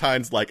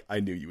Valentine's like, I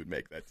knew you would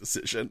make that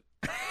decision.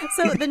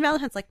 So then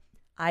Valentine's like,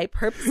 I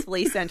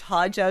purposefully sent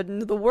Hodge out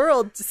into the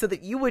world so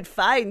that you would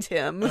find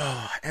him.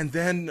 And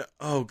then,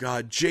 oh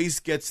god,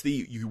 Jace gets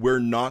the "we're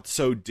not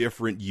so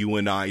different, you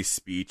and I"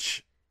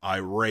 speech. I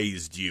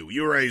raised you.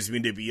 You raised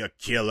me to be a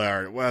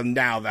killer. Well,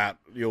 now that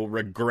you'll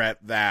regret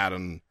that.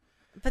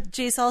 But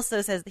Jace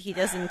also says that he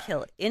doesn't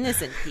kill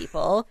innocent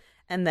people.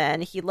 And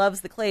then he loves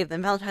the Clave.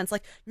 Then Valentine's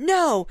like,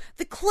 no,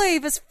 the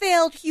Clave has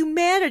failed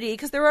humanity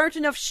because there aren't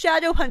enough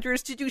shadow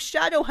hunters to do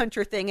shadow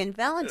hunter thing. And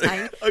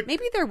Valentine,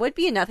 maybe there would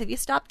be enough if you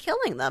stopped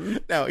killing them.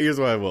 Now, here's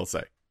what I will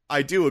say.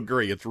 I do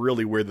agree. It's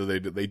really weird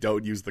that they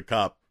don't use the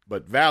cup.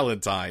 But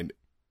Valentine,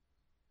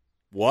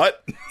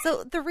 what?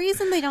 So the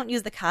reason they don't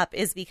use the cup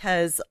is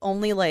because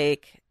only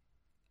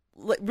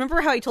remember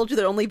how I told you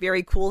that only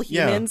very cool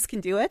humans can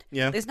do it?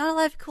 Yeah. There's not a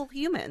lot of cool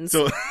humans.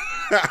 So,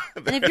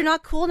 and if you're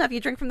not cool enough, you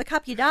drink from the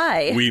cup, you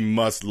die. We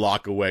must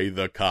lock away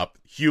the cup.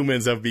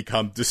 Humans have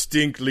become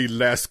distinctly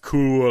less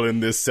cool in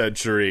this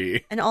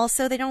century. And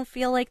also, they don't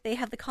feel like they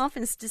have the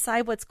confidence to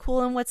decide what's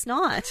cool and what's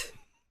not.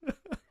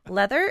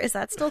 Leather, is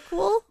that still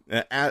cool?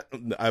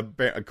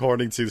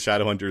 According to the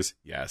Shadowhunters,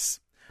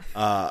 yes.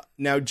 Now,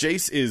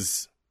 Jace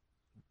is,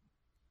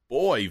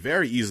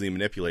 very easily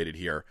manipulated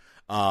here.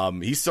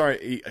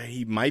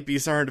 He might be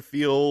starting to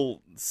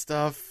feel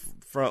stuff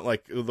from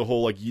like the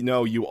whole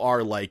you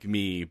are like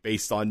me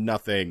based on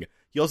nothing.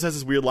 He also has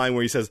this weird line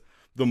where he says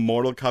the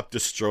mortal cup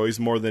destroys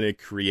more than it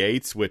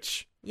creates,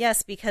 which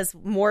yes, because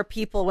more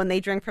people when they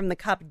drink from the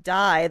cup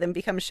die than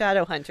become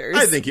shadow hunters.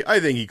 I think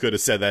he could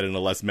have said that in a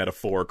less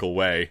metaphorical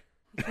way.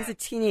 He's a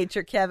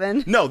teenager,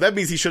 Kevin. No, that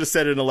means he should have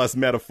said it in a less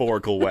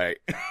metaphorical way.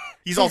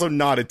 He's also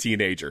not a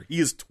teenager.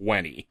 He is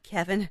 20.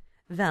 Kevin,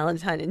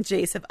 Valentine and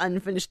Jace have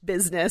unfinished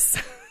business.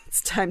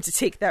 It's time to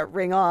take that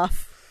ring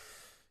off.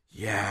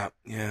 Yeah.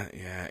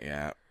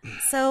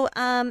 So,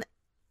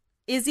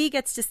 Izzy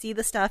gets to see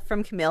the stuff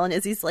from Camille, and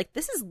Izzy's like,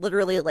 this is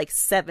literally like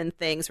 7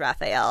 things,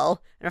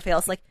 Raphael. And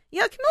Raphael's like,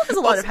 yeah, Camille has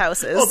a lot of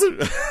houses.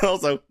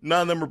 Also,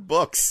 none of them are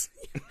books.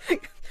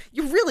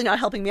 You're really not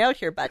helping me out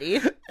here, buddy.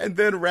 And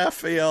then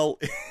Raphael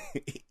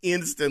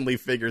instantly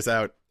figures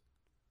out,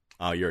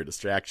 oh, you're a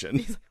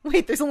distraction.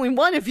 Wait, there's only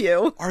one of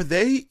you. Are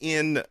they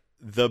in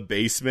the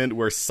basement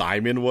where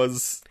Simon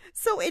was?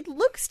 So it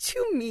looks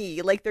to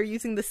me like they're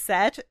using the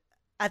set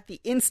at the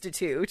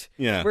Institute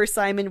where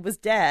Simon was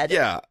dead.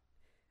 Yeah.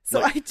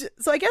 So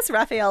I guess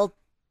Raphael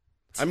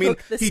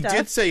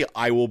did say,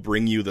 I will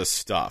bring you the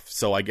stuff.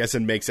 So I guess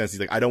it makes sense. He's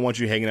like, I don't want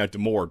you hanging out to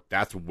Moore.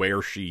 That's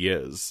where she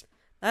is.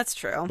 That's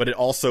true. But it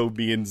also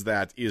means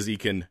that Izzy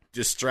can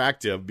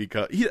distract him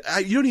because you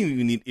don't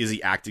even need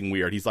Izzy acting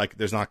weird. He's like,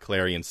 there's not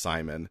Clary and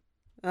Simon.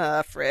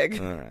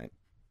 Frig. All right.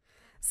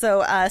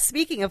 So,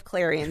 speaking of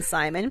Clary and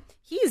Simon,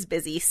 he's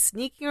busy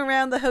sneaking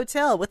around the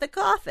hotel with a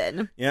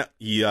coffin. Yeah,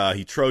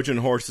 he Trojan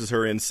horses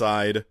her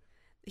inside.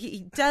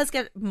 He does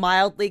get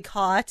mildly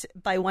caught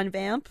by one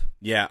vamp.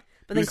 Yeah.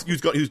 But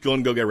who's going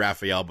to go get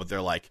Raphael, but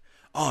they're like,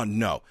 oh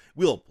no,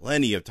 we'll have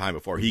plenty of time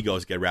before he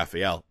goes get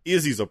Raphael.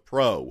 Izzy's a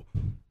pro.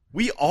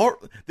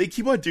 They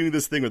keep on doing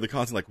this thing where they're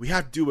constantly like, we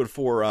have to do it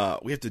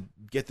we have to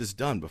get this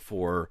done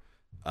before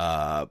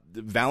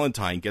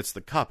Valentine gets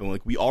the cup. And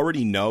we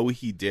already know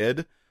he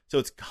did. So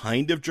it's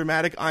kind of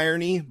dramatic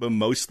irony, but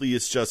mostly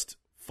it's just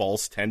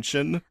false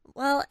tension.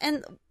 Well,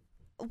 and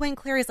when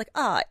Clary's like,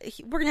 we're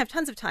going to have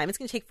tons of time. It's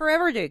going to take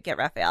forever to get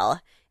Raphael.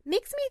 It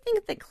makes me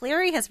think that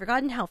Clary has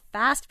forgotten how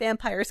fast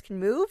vampires can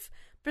move,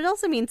 but it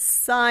also means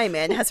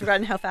Simon has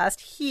forgotten how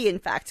fast he, in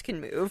fact,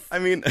 can move. I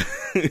mean,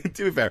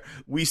 to be fair,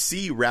 we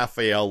see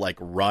Raphael, like,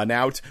 run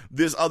out.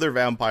 This other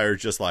vampire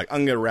is just like,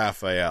 I'm going to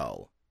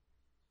Raphael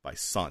by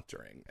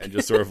sauntering, and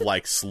just sort of,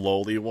 like,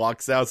 slowly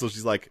walks out. So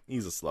she's like,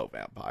 he's a slow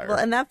vampire. Well,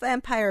 and that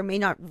vampire may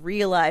not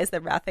realize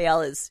that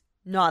Raphael is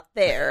not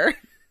there.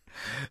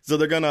 So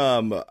they're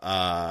gonna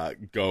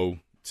go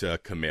to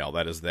Camille.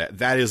 That is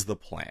the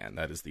plan.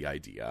 That is the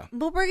idea.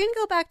 But we're gonna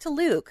go back to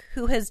Luke,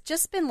 who has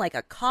just been like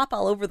a cop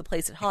all over the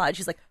place at Hodge.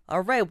 He's like,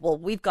 all right, well,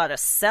 we've got a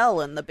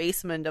cell in the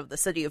basement of the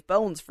City of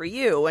Bones for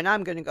you, and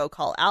I'm gonna go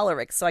call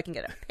Alaric so I can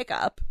get a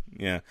pickup.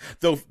 Yeah.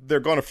 Though they're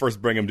gonna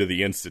first bring him to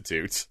the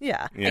Institute.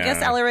 Yeah. I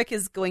guess Alaric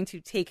is going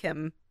to take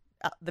him.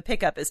 The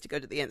pickup is to go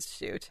to the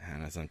Institute.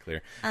 That's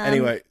unclear.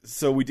 Anyway,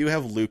 so we do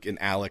have Luke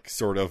and Alec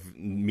sort of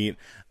meet.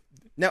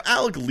 Now,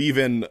 Alec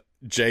leaving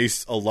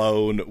Jace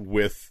alone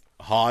with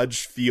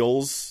Hodge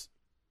feels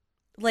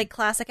like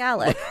classic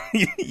Alec.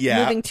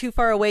 Yeah. Moving too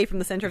far away from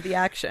the center of the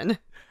action.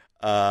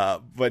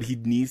 But he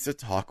needs to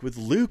talk with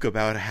Luke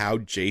about how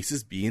Jace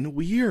is being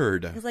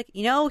weird. He's like,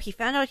 he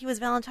found out he was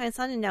Valentine's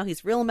son and now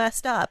he's real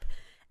messed up.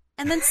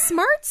 And then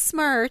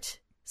smart,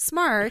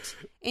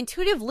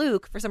 intuitive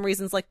Luke, for some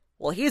reason, is like,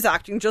 well, he's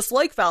acting just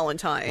like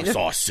Valentine. I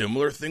saw a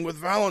similar thing with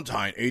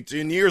Valentine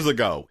 18 years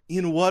ago.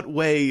 In what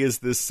way is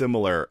this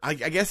similar? I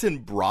guess in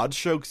broad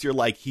strokes, you're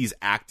like, he's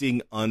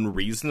acting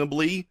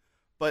unreasonably,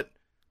 but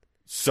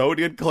so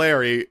did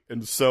Clary,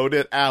 and so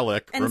did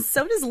Alec. And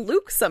so does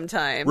Luke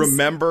sometimes.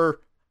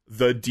 Remember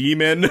the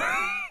demon?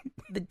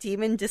 The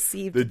demon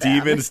deceived The them.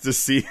 demons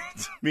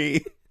deceived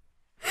me.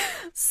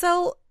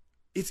 So...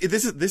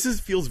 This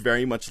feels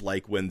very much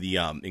like when the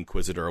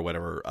Inquisitor or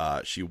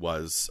whatever she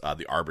was,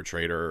 the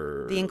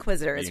arbitrator. The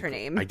Inquisitor is her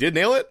name. I did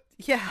nail it?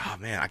 Yeah. Oh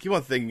man, I keep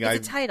on thinking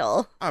it's a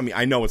title. I mean,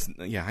 I know it's I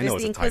know it's a title.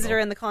 The Inquisitor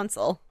and the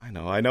Consul. I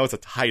know it's a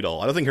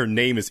title. I don't think her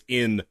name is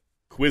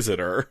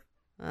Inquisitor.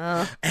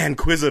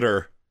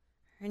 Inquisitor.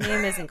 Her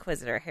name is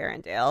Inquisitor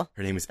Herondale.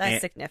 Her name is That's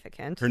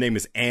significant. Her name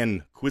is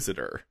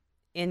Inquisitor.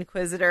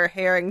 Inquisitor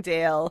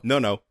Herondale.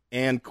 No,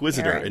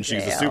 Inquisitor, and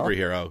she's a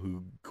superhero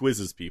who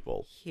quizzes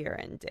people.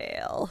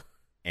 Herondale.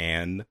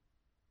 And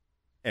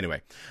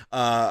anyway,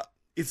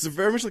 it's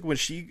very much like when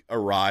she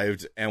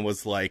arrived and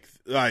was like,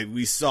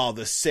 we saw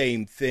the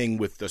same thing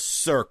with the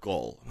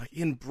circle. I'm like,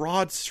 in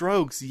broad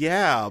strokes,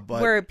 yeah,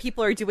 but where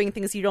people are doing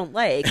things you don't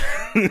like.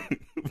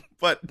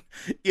 But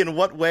in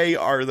what way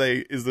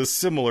is this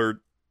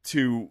similar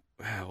to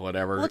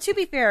whatever? Well, to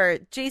be fair,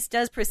 Jace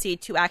does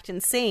proceed to act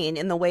insane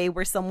in the way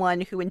where someone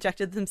who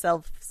injected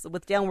themselves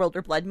with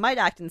Downworlder blood might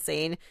act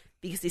insane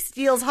because he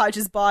steals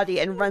Hodge's body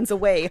and runs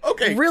away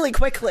really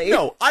quickly.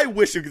 No, I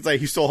wish you could say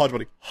he stole Hodge's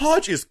body.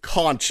 Hodge is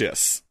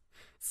conscious.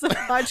 So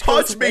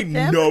Hodge made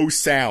no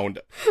sound.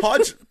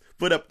 Hodge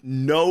put up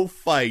no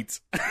fight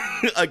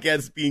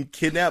against being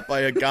kidnapped by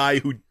a guy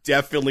who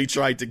definitely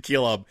tried to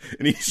kill him.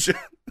 And he's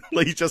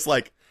just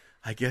like,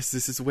 I guess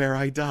this is where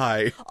I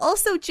die.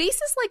 Also, Jace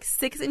is like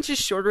 6 inches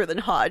shorter than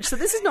Hodge, so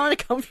this is not a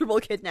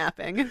comfortable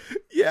kidnapping.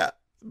 Yeah,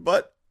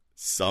 but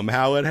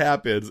somehow it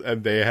happens,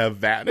 and they have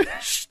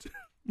vanished.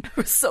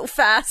 So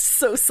fast,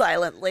 so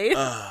silently.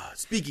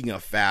 Speaking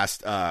of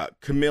fast,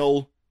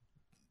 Camille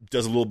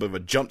does a little bit of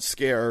a jump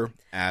scare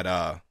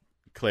at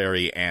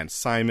Clary and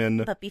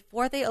Simon. But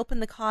before they open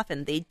the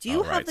coffin, they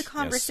do have the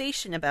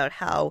conversation about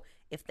how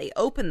if they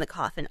open the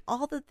coffin,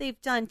 all that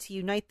they've done to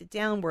unite the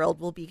Downworld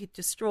will be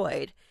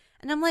destroyed.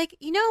 And I'm like,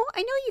 I know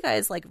you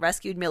guys like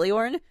rescued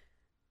Miliorn.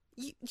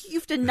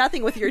 You've done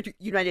nothing with your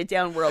united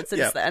Downworld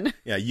since then.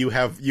 Yeah, you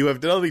have done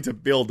nothing to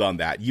build on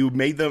that. You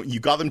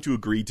got them to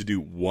agree to do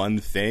one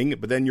thing,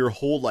 but then your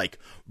whole like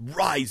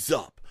rise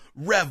up,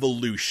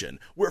 revolution,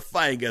 we're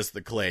fighting against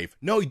the Clave.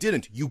 No, you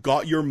didn't. You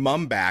got your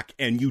mum back,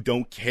 and you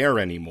don't care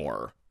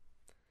anymore.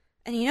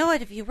 And you know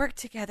what? If you work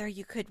together,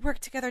 you could work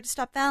together to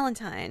stop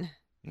Valentine.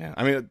 Yeah,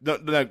 I mean,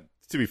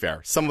 to be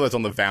fair, some of that's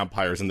on the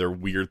vampires and their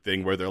weird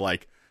thing where they're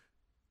like,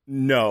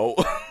 no.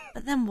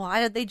 But then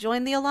why did they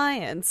join the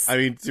Alliance? I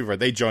mean, super.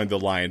 They joined the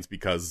Alliance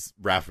because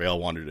Raphael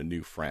wanted a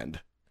new friend.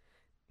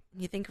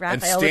 You think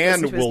Raphael would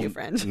listen to his new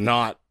friend? Stan will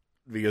not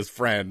be his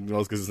friend,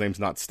 because his name's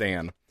not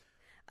Stan.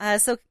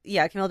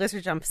 Camille does her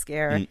jump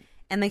scare.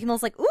 And then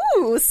Camille's like,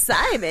 ooh,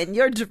 Simon,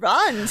 you're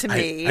drawn to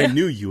me. I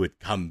knew you would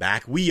come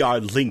back. We are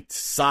linked,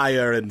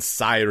 sire and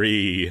sire.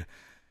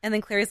 And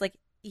then Clary's like,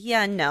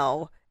 yeah,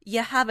 no.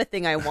 You have a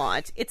thing I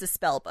want. It's a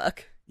spell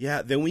book.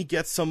 Yeah, then we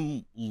get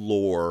some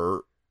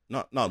lore.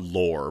 Not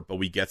lore, but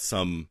we get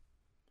some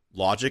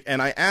logic.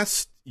 And I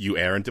asked you,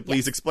 Aaron, to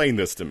please explain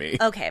this to me.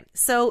 Okay,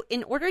 so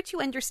in order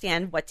to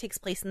understand what takes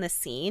place in this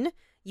scene,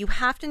 you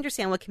have to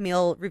understand what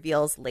Camille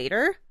reveals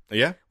later.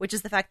 Yeah? Which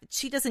is the fact that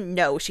she doesn't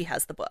know she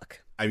has the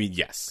book. I mean,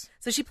 yes.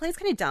 So she plays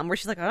kind of dumb, where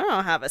she's like, I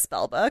don't have a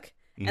spell book.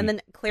 Mm-hmm. And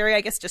then Clary,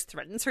 I guess, just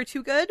threatens her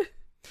too good.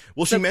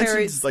 Well, she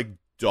mentions, like,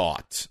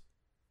 Dot.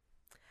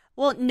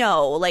 Well,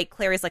 no, like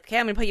Clary's like, okay,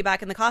 I'm going to put you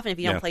back in the coffin if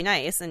you don't Yeah. play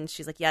nice. And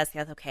she's like, yes,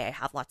 okay, I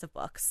have lots of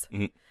books.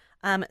 Mhm.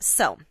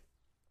 So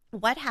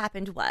what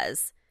happened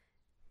was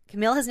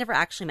Camille has never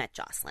actually met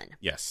Jocelyn.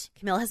 Yes.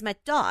 Camille has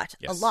met Dot a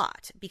Yes.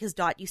 lot because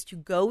Dot used to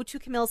go to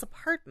Camille's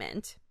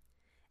apartment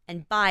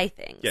and buy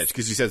things. Yeah,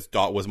 because she says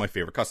Dot was my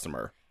favorite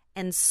customer.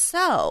 And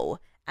so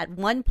at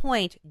one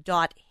point,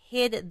 Dot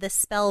hid the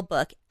spell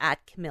book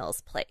at Camille's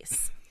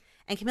place.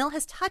 And Camille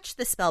has touched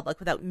the spell book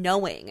without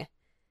knowing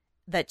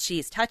that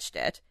she's touched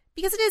it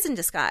because it is in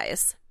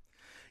disguise.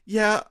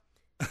 Yeah.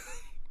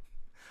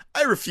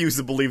 I refuse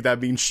to believe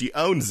that means she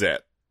owns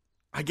it.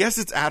 I guess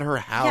it's at her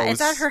house. Yeah, it's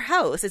at her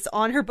house. It's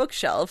on her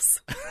bookshelves.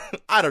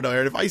 I don't know,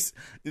 Aaron.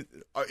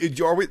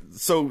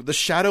 So the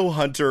Shadow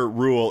Hunter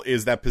rule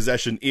is that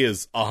possession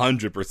is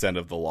 100%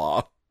 of the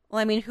law. Well,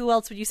 I mean, who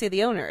else would you say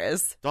the owner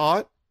is?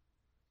 Dot?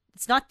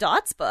 It's not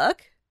Dot's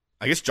book.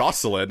 I guess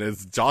Jocelyn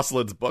is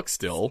Jocelyn's book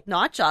still.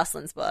 Not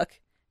Jocelyn's book.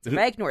 It's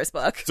Ragnar's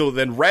book. So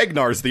then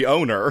Ragnar's the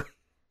owner.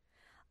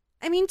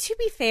 I mean, to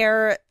be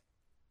fair,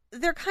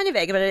 they're kind of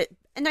vague about it.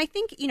 And I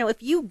think,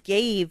 if you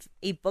gave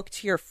a book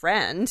to your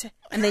friend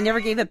and they never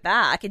gave it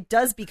back, it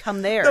does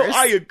become theirs. No,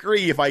 I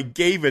agree if I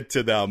gave it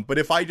to them, but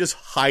if I just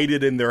hide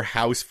it in their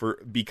house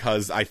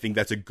because I think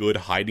that's a good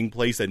hiding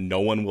place and no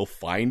one will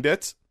find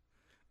it,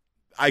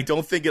 I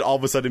don't think it all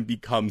of a sudden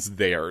becomes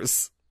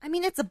theirs. I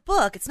mean, it's a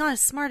book. It's not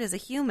as smart as a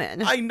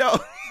human. I know.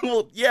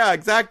 Well, yeah,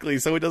 exactly.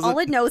 So it doesn't. All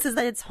it knows is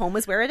that its home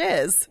is where it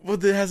is. Well,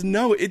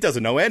 it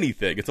doesn't know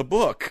anything. It's a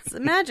book. It's a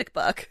magic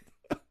book.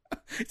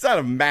 It's not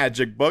a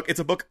magic book. It's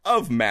a book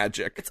of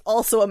magic. It's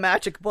also a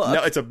magic book.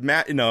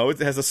 No, it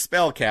has a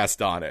spell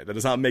cast on it. That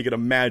does not make it a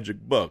magic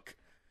book.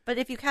 But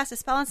if you cast a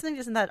spell on something,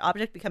 doesn't that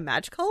object become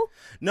magical?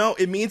 No,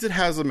 it means it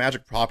has a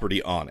magic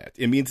property on it.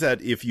 It means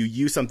that if you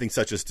use something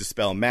such as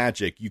dispel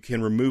magic, you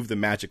can remove the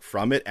magic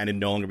from it and it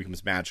no longer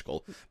becomes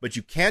magical. But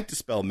you can't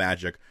dispel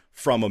magic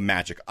from a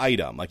magic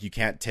item. Like, you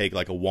can't take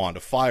like a wand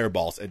of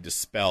fireballs and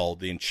dispel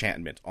the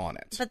enchantment on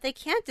it. But they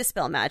can't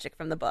dispel magic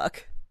from the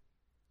book.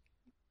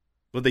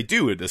 But they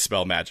do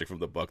dispel magic from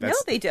the book. No,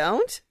 they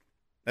don't.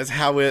 That's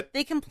how it...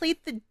 They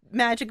complete the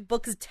magic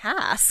book's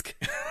task.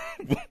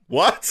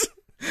 What?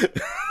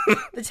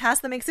 The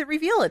task that makes it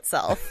reveal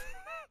itself.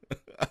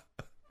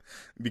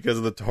 Because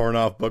of the torn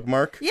off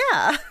bookmark?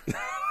 Yeah.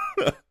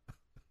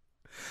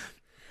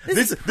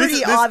 This is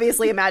pretty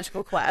obviously a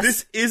magical quest.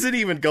 This isn't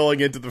even going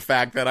into the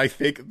fact that I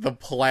think the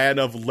plan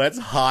of let's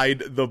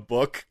hide the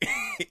book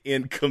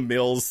in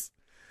Camille's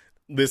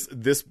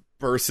this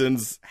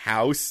person's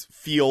house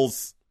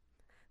feels...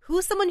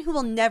 Who's someone who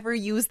will never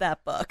use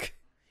that book?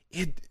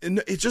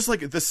 It's just like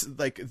this,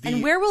 like the...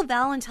 And where will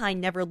Valentine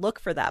never look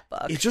for that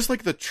book? It's just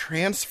like the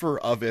transfer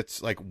of it,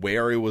 like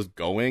where it was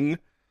going,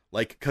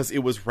 like, because it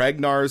was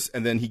Ragnar's,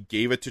 and then he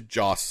gave it to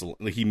Jocelyn.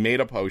 Like, he made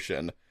a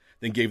potion,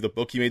 then gave the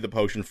book he made the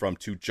potion from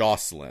to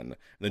Jocelyn, and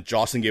then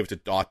Jocelyn gave it to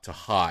Dot to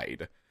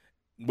hide,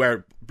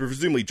 where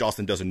presumably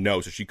Jocelyn doesn't know,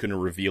 so she couldn't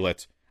reveal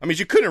it. I mean,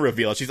 she couldn't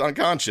reveal it, she's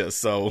unconscious,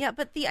 so... Yeah,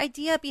 but the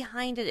idea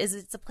behind it is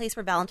it's a place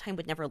where Valentine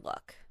would never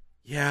look.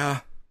 Yeah.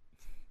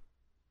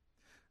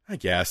 I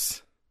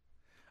guess.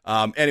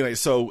 Anyway,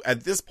 so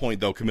at this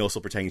point, though, Camille's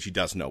still pretending she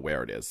does know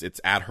where it is.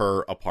 It's at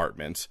her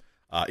apartment.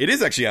 It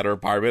is actually at her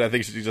apartment. I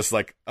think she's just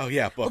like, oh,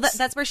 yeah, books. Well,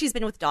 that's where she's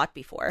been with Dot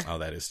before. Oh,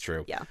 that is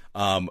true. Yeah.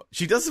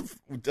 She does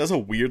a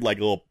weird, like,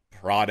 little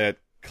prod at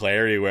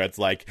Clary where it's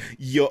like,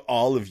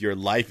 all of your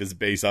life is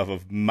based off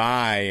of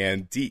my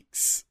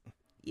antiques.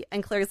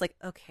 And Clary's like,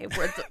 okay,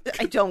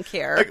 I don't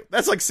care. Like,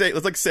 that's like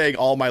saying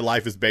all my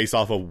life is based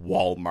off of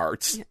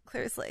Walmart. Yeah,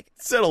 Clary's like,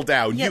 settle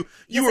down. Yeah,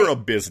 you were a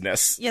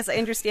business. Yes, I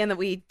understand that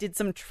we did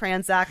some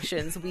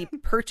transactions. We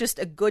purchased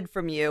a good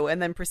from you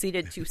and then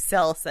proceeded to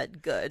sell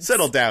said goods.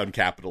 Settle down,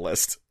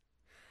 capitalist.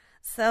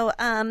 So,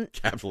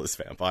 capitalist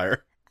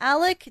vampire.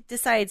 Alec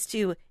decides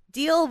to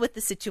deal with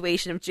the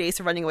situation of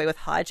Jace running away with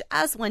Hodge,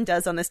 as one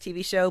does on this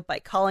TV show, by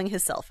calling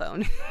his cell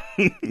phone.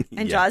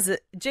 And Yeah.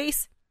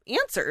 Jace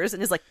answers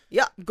and is like,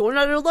 yeah, going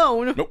at it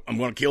alone. Nope, I'm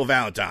going to kill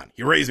Valentine.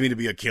 He raised me to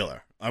be a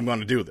killer. I'm going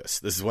to do this.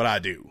 This is what I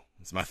do.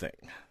 It's my thing.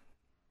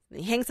 And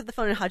he hangs up the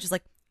phone and Hodge is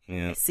like,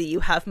 Yeah. I see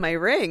you have my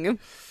ring.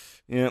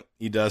 Yeah,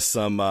 he does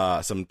some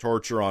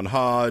torture on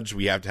Hodge.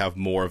 We have to have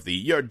more of the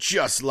 "you're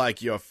just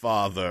like your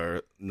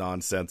father"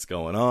 nonsense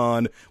going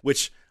on,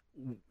 which,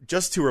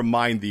 just to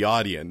remind the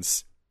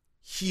audience,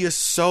 he is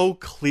so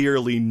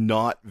clearly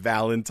not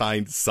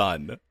Valentine's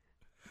son.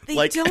 They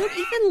Like- don't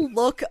even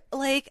look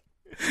like...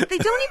 They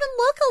don't even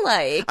look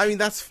alike. I mean,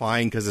 that's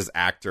fine because his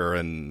actor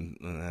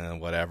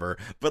and whatever.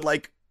 But,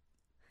 like,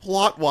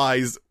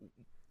 plot-wise,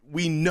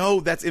 we know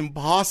that's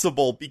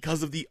impossible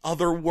because of the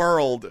other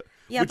world,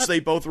 Yeah, which but-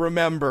 they both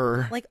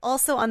remember. Like,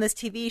 also on this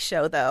TV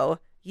show, though,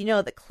 you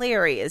know that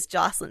Clary is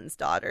Jocelyn's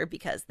daughter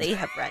because they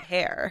have red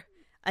hair.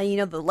 And you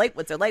know the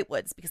Lightwoods are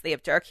Lightwoods because they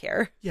have dark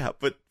hair. Yeah,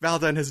 but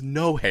Valentine has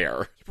no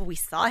hair. But we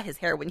saw his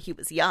hair when he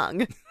was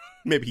young.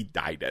 Maybe he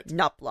dyed it.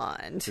 Not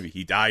blonde. Maybe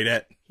he dyed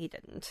it. He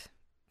didn't.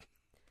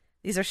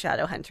 These are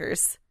shadow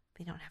hunters.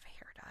 They don't have a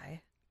hair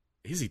dye.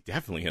 He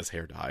definitely has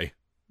hair dye.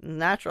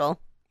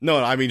 Natural.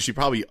 No, I mean, she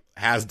probably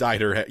has dyed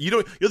her hair. You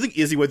don't think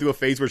Izzy went through a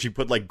phase where she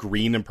put, like,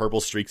 green and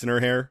purple streaks in her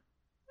hair?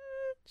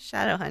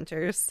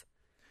 Shadowhunters.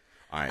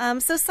 All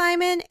right. So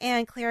Simon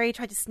and Clary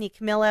tried to sneak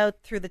Camille out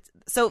through the...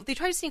 So they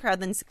tried to sneak her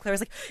out, and then Clary's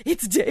like,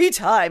 it's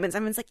daytime. And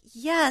Simon's like,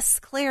 yes,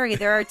 Clary,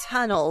 there are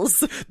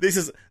tunnels.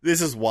 This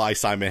is why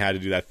Simon had to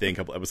do that thing a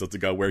couple episodes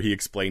ago where he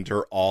explained to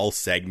her all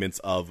segments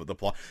of the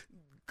plot.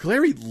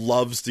 Clary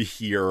loves to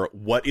hear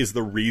what is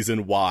the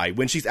reason why.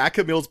 When she's at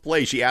Camille's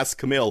place, she asks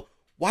Camille,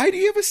 why do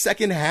you have a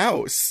second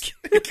house?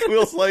 And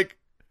Camille's like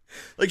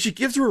she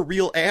gives her a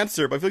real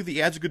answer, but I feel like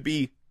the answer could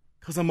be,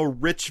 because I'm a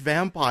rich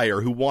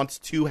vampire who wants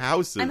 2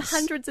 houses. I'm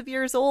hundreds of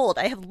years old.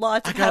 I have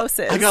lots of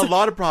houses. I got a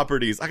lot of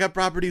properties. I got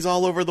properties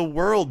all over the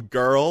world,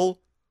 girl.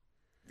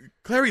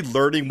 Clary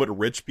learning what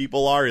rich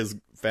people are is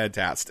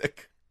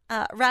fantastic.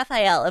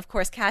 Raphael, of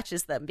course,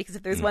 catches them, because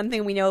if there's one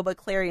thing we know about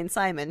Clary and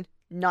Simon,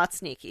 not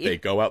sneaky. They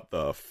go out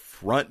the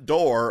front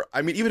door.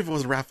 I mean, even if it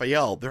was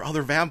Raphael, there are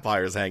other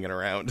vampires hanging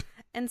around.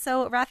 And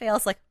so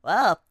Raphael's like,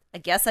 well, I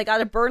guess I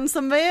gotta burn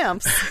some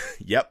vamps.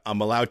 Yep,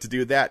 I'm allowed to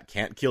do that.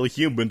 Can't kill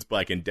humans, but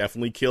I can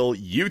definitely kill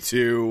you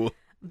two.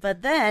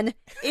 But then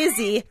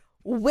Izzy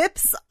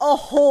whips a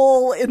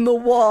hole in the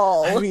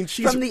wall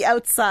from the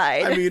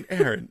outside. I mean,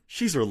 Aaron,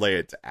 she's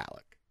related to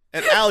Alec.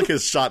 And Alec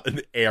has shot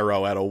an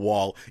arrow at a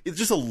wall. It's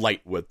just a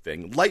lightwood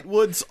thing.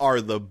 Lightwoods are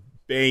the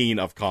bane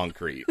of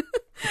concrete.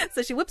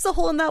 So she whips a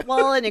hole in that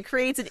wall, and it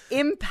creates an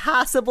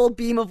impassable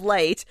beam of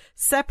light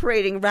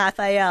separating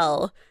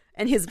Raphael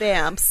and his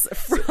vamps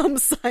from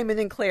Simon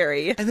and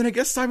Clary. And then I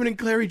guess Simon and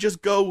Clary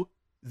just go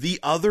the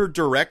other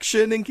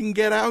direction and can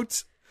get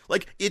out.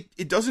 Like,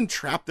 it doesn't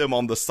trap them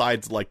on the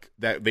sides like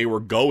that they were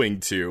going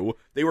to.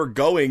 They were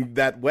going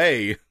that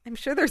way. I'm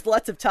sure there's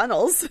lots of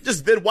tunnels.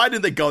 Just then, why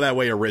didn't they go that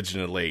way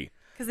originally?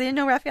 Because they didn't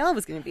know Raphael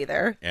was going to be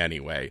there.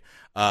 Anyway,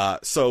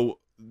 so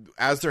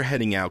as they're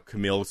heading out,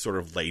 Camille sort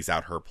of lays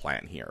out her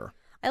plan here.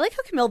 I like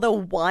how Camille,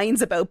 though,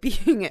 whines about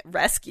being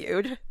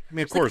rescued. I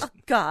mean, of She's course. Like,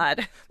 oh,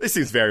 God. This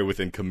seems very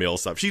within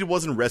Camille's stuff. She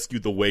wasn't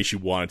rescued the way she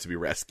wanted to be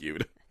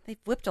rescued. They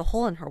whipped a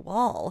hole in her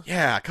wall.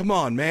 Yeah, come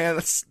on, man.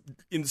 That's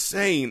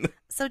insane.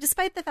 So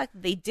despite the fact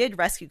that they did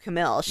rescue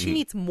Camille, she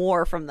needs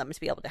more from them to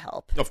be able to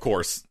help. Of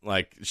course.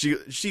 Like,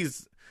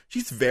 she's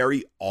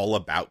very all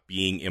about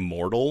being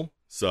immortal.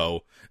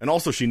 So, and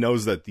also she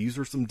knows that these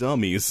are some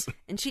dummies.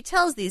 And she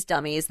tells these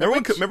dummies that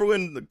remember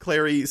when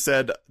Clary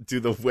said to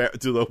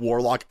the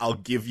warlock, I'll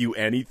give you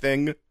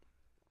anything?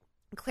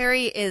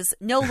 Clary is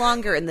no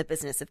longer in the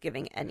business of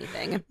giving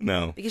anything.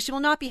 No. Because she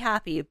will not be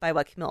happy by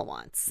what Camille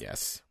wants.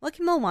 Yes. What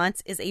Camille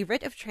wants is a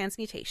writ of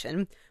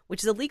transmutation,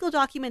 which is a legal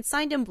document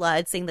signed in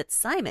blood saying that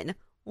Simon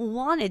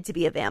wanted to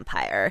be a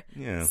vampire.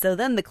 Yeah. So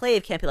then the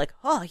Clave can't be like,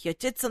 oh, you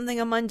did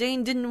something a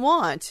mundane didn't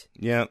want.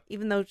 Yeah.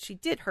 Even though she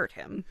did hurt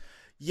him.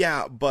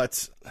 Yeah,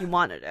 but He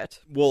wanted it.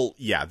 Well,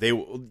 yeah,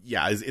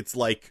 it's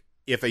like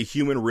if a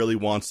human really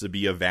wants to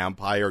be a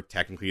vampire,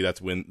 technically that's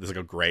when there's like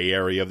a gray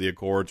area of the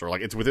Accords, or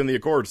like it's within the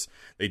Accords.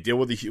 They deal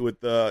with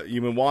the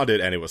human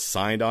wanted, and it was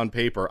signed on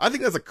paper. I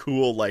think that's a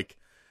cool, like,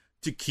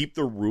 to keep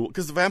the rule,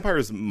 because the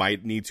vampires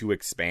might need to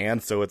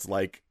expand, so it's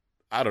like,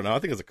 I don't know. I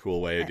think it's a cool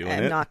way of doing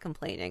it. I'm not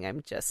complaining.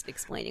 I'm just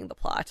explaining the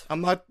plot.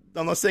 I'm not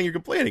saying you're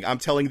complaining. I'm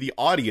telling the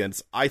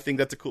audience I think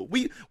that's a cool.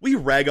 We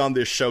rag on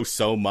this show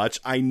so much.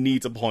 I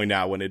need to point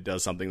out when it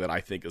does something that I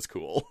think is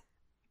cool.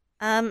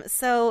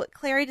 So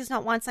Clary does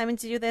not want Simon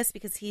to do this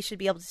because he should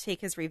be able to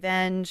take his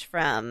revenge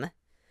from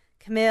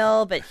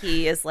Camille, but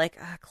he is like,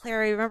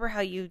 Clary, remember how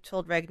you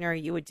told Regner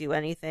you would do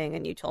anything,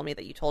 and you told me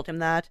that you told him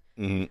that?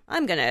 Mm-hmm.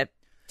 I'm gonna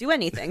do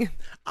anything.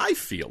 I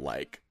feel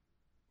like,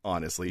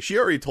 honestly, she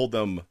already told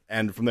them,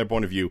 and from their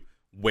point of view,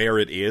 where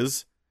it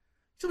is.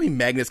 You tell me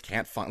Magnus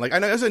can't find, like, I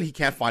know he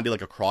can't find it,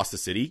 like, across the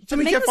city. You tell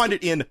me he can't find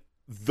it in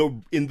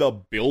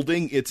the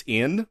building it's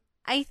in.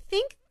 I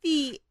think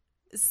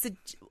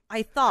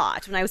I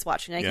thought when I was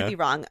watching, I could be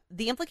wrong,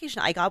 the implication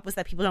I got was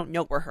that people don't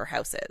know where her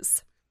house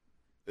is.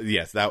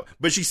 Yes,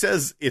 but she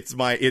says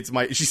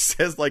she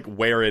says, like,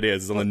 where it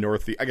is on the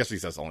northeast. I guess she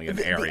says only an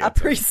area. The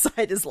Upper East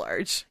Side is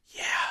large.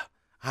 Yeah.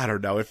 I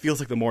don't know. It feels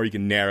like the more you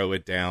can narrow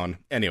it down.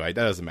 Anyway,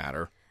 that doesn't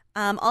matter.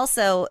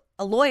 Also,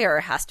 a lawyer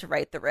has to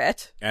write the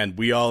writ. And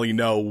we only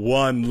know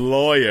one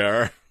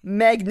lawyer.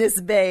 Magnus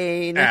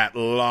Bane. At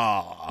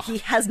law. He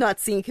has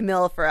not seen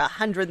Camille for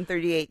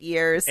 138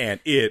 years. And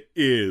it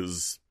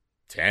is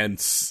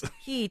tense.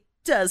 He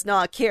does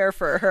not care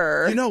for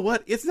her. You know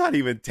what? It's not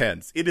even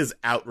tense. It is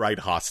outright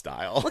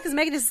hostile. Well, because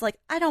Magnus is like,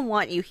 I don't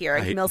want you here.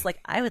 And Camille's like,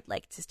 I would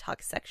like to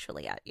talk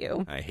sexually at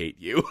you. I hate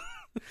you.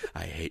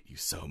 I hate you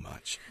so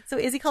much. So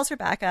Izzy calls her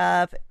back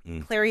up.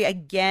 Clary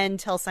again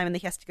tells Simon that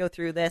he has to go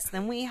through this.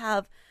 Then we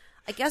have,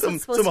 I guess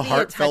it's supposed to be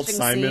heartfelt a touching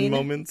Simon scene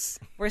moments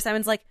where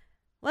Simon's like,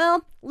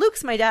 well,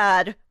 Luke's my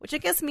dad, which I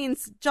guess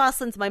means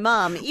Jocelyn's my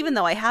mom, even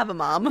though I have a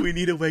mom. We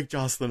need to wake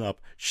Jocelyn up.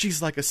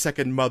 She's like a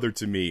second mother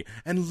to me,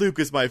 and Luke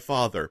is my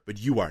father, but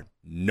you are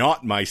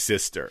not my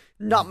sister.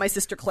 Not my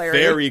sister Clary.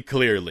 Very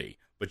clearly.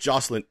 But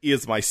Jocelyn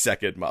is my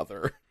second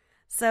mother.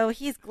 So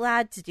he's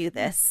glad to do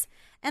this.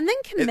 And then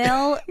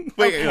Camille.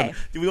 Wait, okay.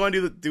 do we want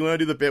to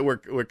do the bit where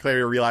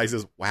Clary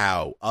realizes,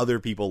 wow, other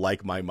people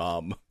like my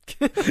mom.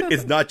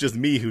 It's not just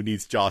me who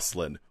needs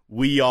Jocelyn.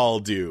 We all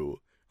do.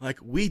 Like,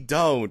 we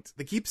don't.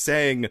 They keep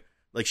saying,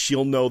 like,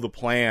 she'll know the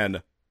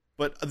plan.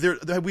 But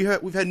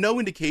we've had no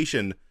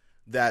indication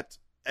that,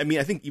 I mean,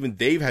 I think even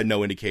they've had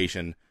no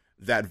indication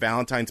that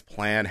Valentine's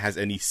plan has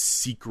any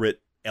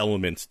secret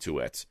element to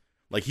it.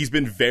 Like, he's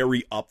been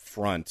very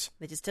upfront.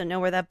 They just don't know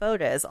where that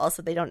boat is.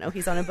 Also, they don't know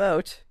he's on a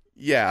boat.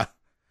 Yeah.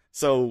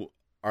 So,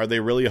 are they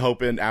really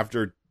hoping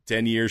after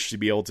 10 years she'd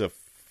be able to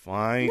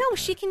find... No,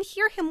 she can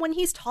hear him when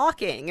he's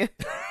talking.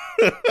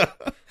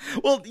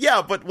 Well,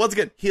 yeah, but once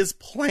again, his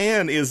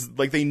plan is,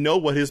 like, they know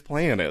what his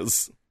plan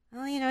is.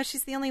 Well, you know,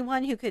 she's the only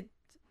one who could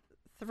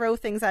throw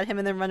things at him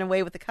and then run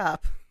away with the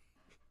cup.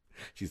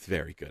 She's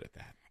very good at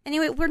that.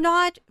 Anyway, we're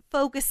not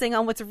focusing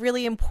on what's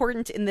really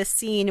important in this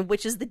scene,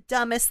 which is the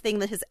dumbest thing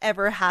that has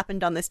ever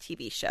happened on this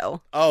TV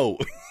show. Oh,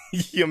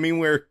 you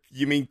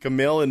mean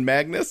Camille and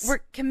Magnus?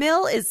 Where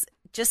Camille is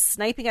just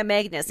sniping at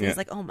Magnus, and Yeah. he's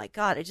like, oh my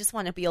god, I just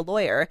want to be a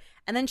lawyer.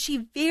 And then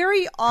she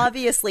very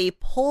obviously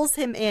pulls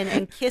him in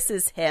and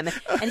kisses him,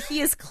 and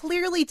he is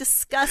clearly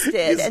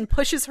disgusted and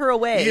pushes her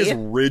away. He is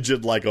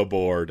rigid like a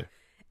board.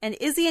 And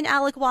Izzy and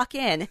Alec walk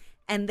in,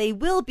 and they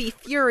will be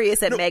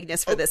furious at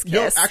Magnus for this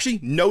kiss. No, actually,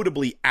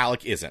 notably,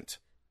 Alec isn't.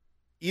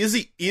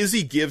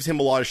 Izzy gives him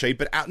a lot of shade,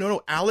 but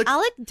Alec...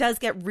 Alec does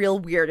get real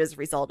weird as a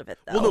result of it,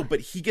 though. Well, no, but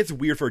he gets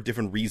weird for a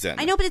different reason.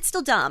 I know, but it's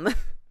still dumb.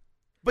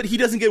 But he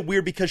doesn't get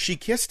weird because she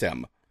kissed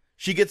him.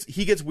 He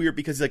gets weird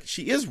because, like,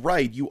 she is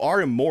right. You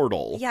are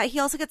immortal. Yeah, he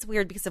also gets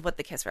weird because of what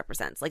the kiss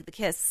represents. Like, the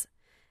kiss...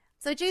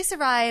 So Jace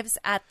arrives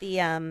at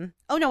the,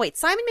 Oh, no, wait.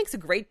 Simon makes a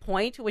great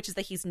point, which is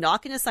that he's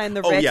not going to sign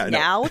the writ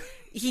now.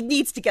 He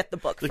needs to get the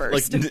book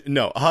first.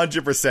 No,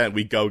 100%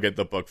 we go get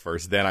the book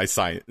first, then I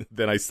sign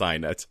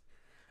it.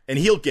 And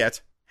he'll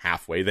get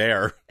halfway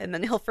there. And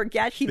then he'll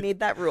forget he made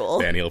that rule.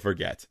 Then he'll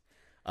forget.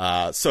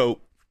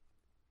 So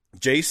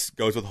Jace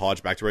goes with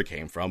Hodge back to where it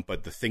came from,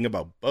 but the thing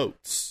about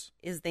boats...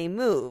 is they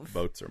move.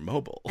 Boats are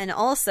mobile. And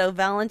also,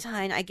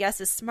 Valentine, I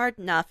guess, is smart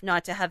enough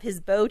not to have his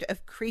boat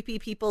of creepy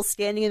people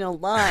standing in a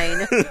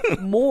line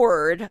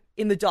moored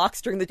in the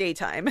docks during the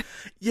daytime.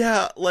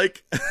 Yeah,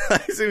 like,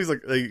 it was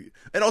like,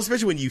 and also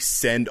especially when you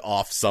send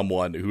off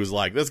someone who's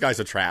like, this guy's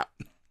a trap.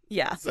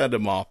 Yeah. Send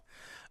him off.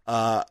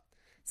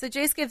 So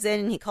Jace gives in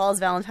and he calls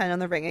Valentine on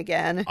the ring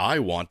again. I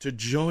want to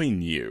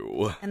join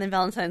you. And then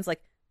Valentine's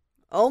like,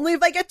 only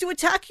if I get to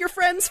attack your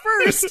friends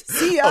first.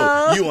 See ya.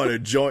 Oh, you want to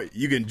join?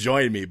 You can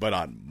join me, but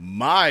on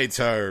my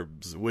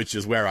terms, which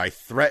is where I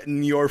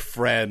threaten your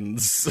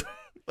friends.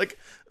 Like,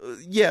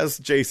 yes,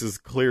 Jace is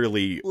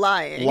clearly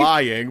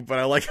lying, but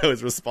I like how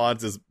his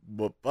response is,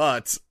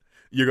 but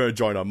you're going to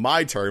join on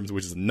my terms,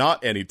 which is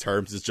not any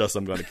terms. It's just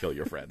I'm going to kill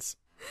your friends.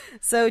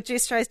 So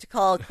Jace tries to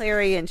call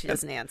Clary and she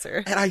doesn't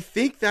answer. And I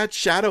think that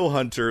Shadow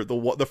Hunter,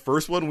 the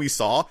first one we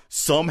saw,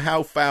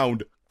 somehow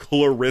found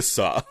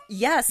Clarissa.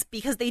 Yes,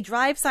 because they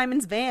drive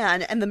Simon's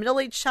van and the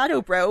middle-aged Shadow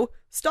Bro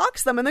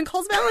stalks them and then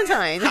calls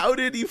Valentine. How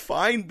did he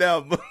find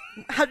them?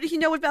 How did he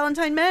know what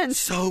Valentine meant?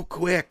 So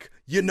quick.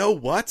 You know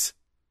what?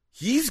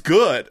 He's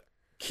good.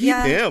 Keep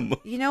him.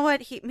 You know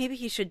what? Maybe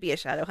he should be a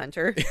Shadow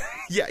Hunter.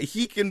 Yeah,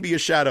 he can be a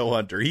Shadow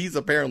Hunter. He's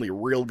apparently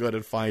real good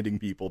at finding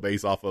people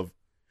based off of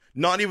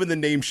not even the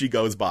name she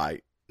goes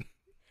by.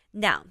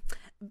 Now,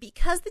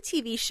 because the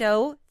TV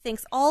show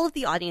thinks all of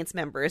the audience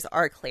members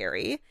are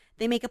Clary,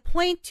 they make a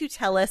point to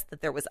tell us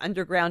that there was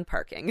underground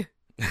parking.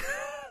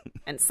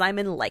 And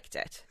Simon liked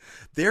it.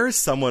 There is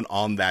someone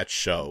on that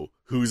show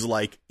who's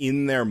like,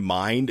 in their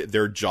mind,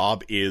 their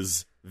job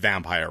is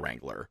Vampire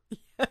Wrangler.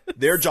 Yes.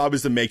 Their job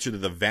is to make sure that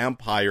the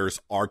vampires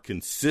are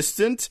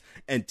consistent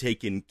and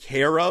taken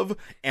care of,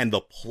 and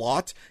the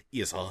plot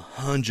is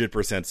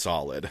 100%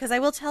 solid. Because I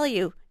will tell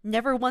you,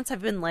 never once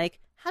have been like,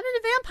 how did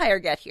a vampire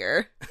get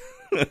here?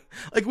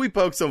 Like, we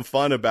poke some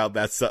fun about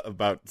that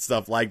about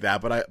stuff like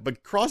that,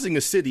 but crossing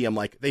a city, I'm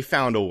like, they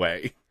found a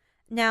way.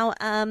 Now,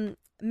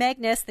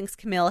 Magnus thinks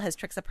Camille has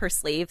tricks up her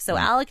sleeve, so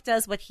Alec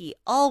does what he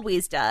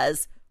always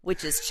does,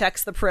 which is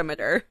checks the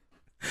perimeter.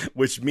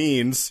 Which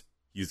means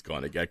he's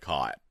going to get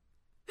caught.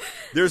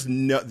 There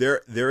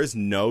is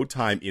no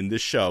time in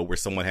this show where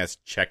someone has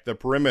checked the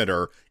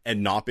perimeter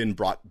and not been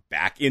brought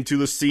back into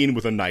the scene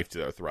with a knife to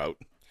their throat.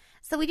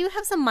 So we do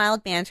have some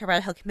mild banter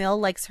about how Camille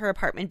likes her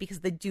apartment because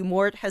the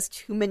Dumort has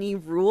too many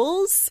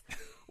rules,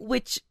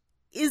 which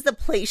is the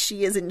place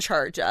she is in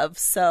charge of,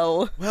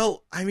 so...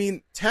 Well, I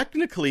mean,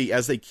 technically,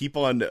 as they keep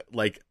on,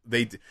 like,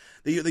 they do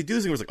this thing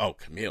where it's like, oh,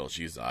 Camille,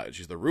 she's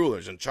the ruler,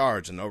 she's in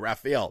charge, and no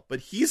Raphael. But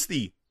he's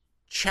the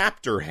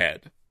chapter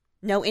head.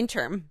 No,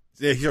 interim.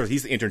 Yeah,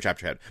 he's the interim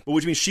chapter head. But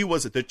which means she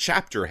was the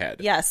chapter head.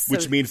 Yes.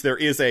 Which means there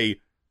is a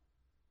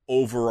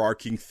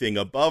overarching thing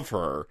above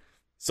her.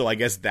 So I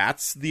guess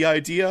that's the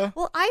idea.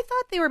 Well, I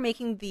thought they were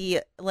making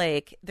they're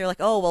like,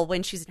 oh, well,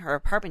 when she's in her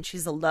apartment,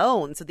 she's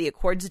alone, so the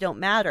accords don't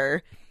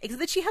matter.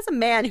 Except that she has a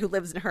man who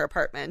lives in her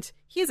apartment.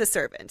 He is a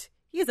servant.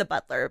 He is a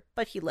butler,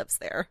 but he lives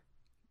there.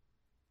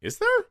 Is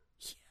there?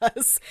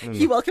 Yes.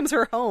 He welcomes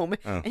her home,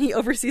 and he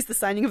oversees the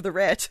signing of the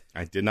writ.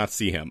 I did not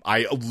see him.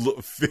 I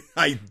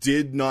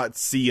did not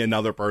see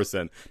another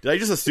person. Did I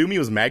just assume he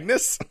was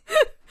Magnus?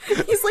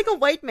 He's like a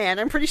white man.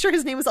 I'm pretty sure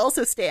his name is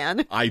also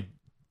Stan.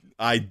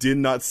 I did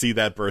not see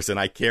that person.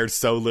 I cared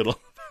so little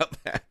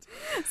about that.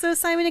 So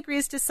Simon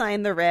agrees to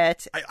sign the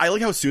writ. I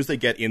like how as soon as they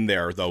get in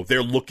there, though,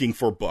 they're looking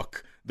for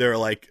book. They're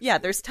like... Yeah,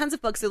 there's tons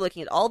of books. They're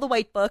looking at all the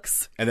white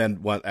books. And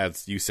then,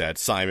 as you said,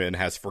 Simon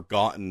has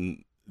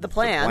forgotten the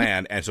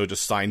plan, and so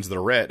just signs the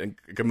writ. And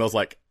Camille's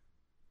like,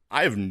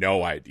 I have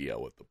no idea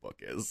what the book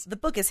is. The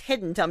book is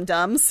hidden,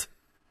 dum-dums.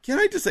 Can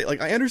I just say,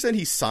 like, I understand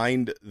he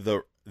signed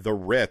the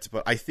writ,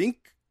 but I think...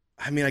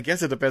 I mean, I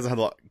guess it depends on how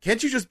the...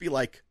 Can't you just be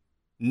like,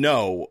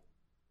 no,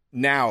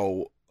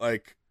 now,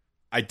 like,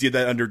 I did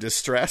that under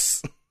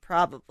distress?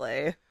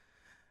 Probably.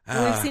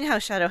 Well, we've seen how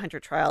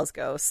Shadowhunter trials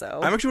go,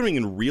 so... I'm actually wondering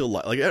in real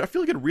life... Like, I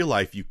feel like in real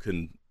life you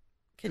can...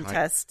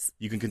 Contest.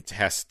 You can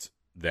contest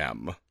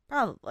them.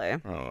 Probably.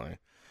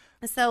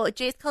 So,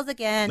 Jace calls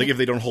again. Like, if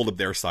they don't hold up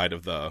their side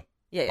of the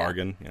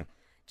bargain. Yeah.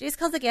 Jace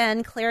calls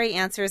again. Clary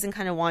answers and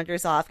kind of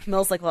wanders off.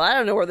 Camille's like, well, I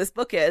don't know where this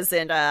book is,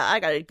 and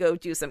I gotta go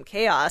do some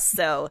chaos,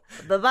 so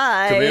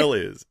bye-bye. Camille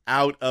is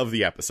out of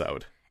the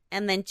episode.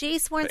 And then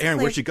Jace warns Aaron,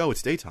 where'd she go?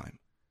 It's daytime.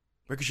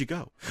 Where could she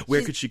go?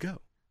 Where could she go?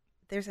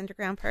 There's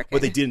underground parking.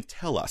 But they didn't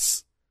tell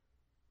us.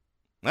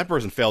 That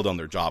person failed on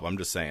their job, I'm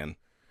just saying.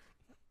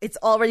 It's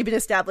already been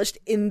established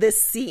in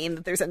this scene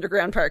that there's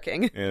underground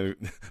parking.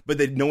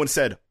 But no one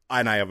said,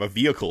 and I have a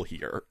vehicle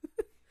here.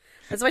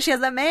 That's why she has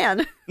that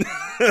man.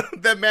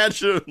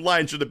 That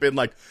line should have been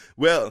like,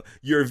 well,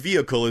 your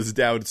vehicle is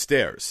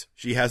downstairs.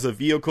 She has a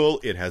vehicle.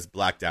 It has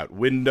blacked out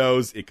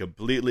windows. It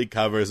completely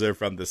covers her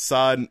from the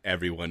sun.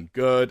 Everyone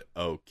good.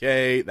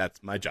 Okay,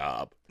 that's my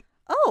job.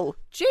 Oh,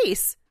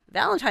 Jace.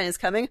 Valentine is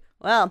coming.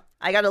 Well,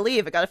 I gotta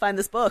leave. I gotta find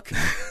this book.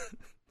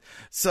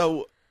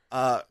 So,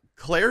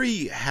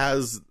 Clary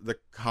has the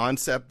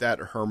concept that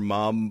her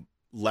mom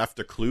left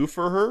a clue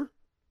for her.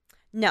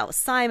 No,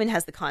 Simon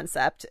has the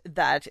concept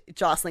that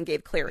Jocelyn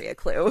gave Clary a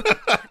clue.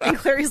 And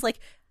Clary's like,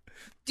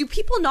 do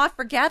people not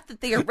forget that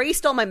they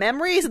erased all my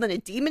memories and then a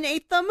demon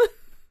ate them?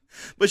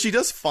 But she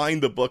does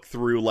find the book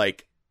through,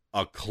 like,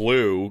 a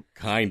clue,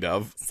 kind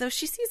of. So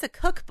she sees a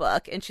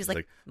cookbook, and she's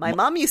like, my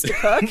mom used to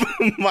cook.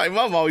 My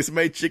mom always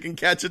made chicken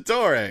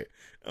cacciatore.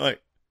 I'm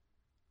like,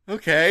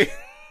 okay.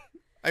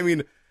 I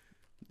mean,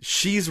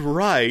 she's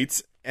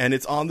right. And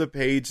it's on the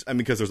page, I mean,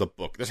 because there's a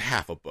book. There's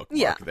half a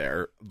bookmark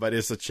there. But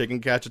it's a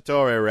chicken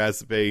cacciatore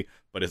recipe,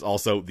 but it's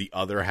also the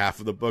other half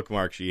of the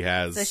bookmark she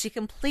has. So she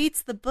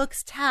completes the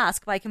book's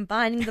task by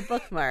combining the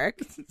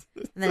bookmark.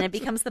 And then it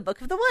becomes the Book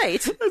of the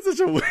White. That's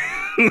such a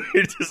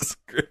weird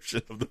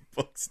description of the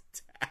book's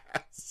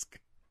task.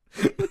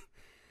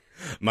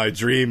 My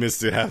dream is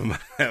to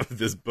have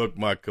this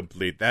bookmark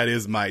complete. That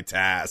is my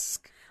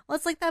task. Well,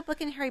 it's like that book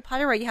in Harry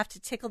Potter where you have to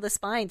tickle the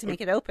spine to make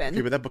it open.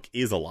 Okay, but that book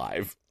is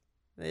alive.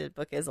 The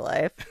book is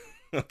alive.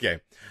 Okay.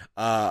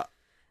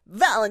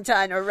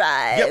 Valentine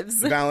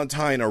arrives. Yep,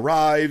 Valentine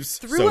arrives.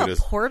 Through a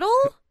portal?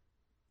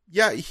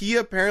 Yeah, he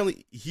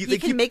apparently... He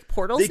can make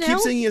portals now? They keep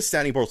saying he has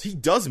standing portals. He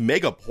does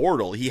make a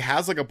portal. He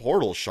has, like, a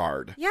portal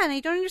shard. Yeah, and I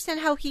don't understand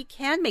how he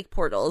can make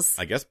portals.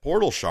 I guess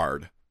portal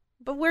shard.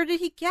 But where did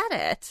he get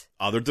it?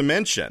 Other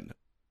dimension.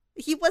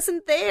 He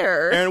wasn't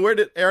there. Aaron,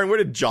 where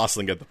did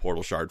Jocelyn get the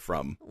portal shard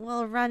from?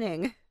 Well,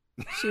 running.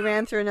 She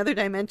ran through another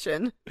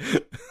dimension.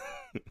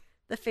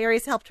 The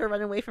fairies helped her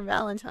run away from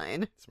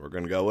Valentine. So we're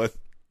going to go with?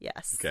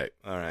 Yes. Okay.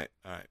 All right.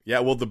 Yeah,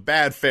 well, the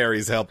bad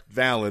fairies helped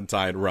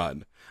Valentine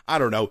run. I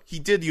don't know. He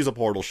did use a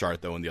portal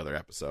shard, though, in the other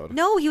episode.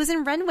 No, he was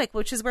in Renwick,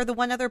 which is where the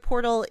one other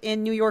portal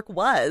in New York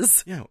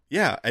was.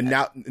 Yeah. And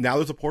now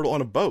there's a portal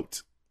on a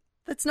boat.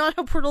 That's not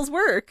how portals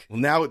work. Well,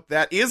 now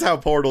that is how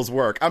portals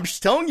work. I'm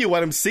just telling you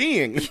what I'm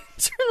seeing. The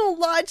internal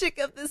logic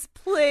of this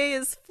play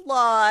is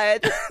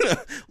flawed.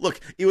 Look,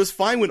 it was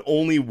fine when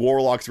only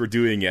warlocks were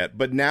doing it,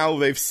 but now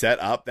they've set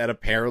up that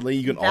apparently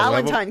you can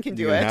Valentine can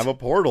have a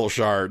portal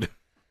shard.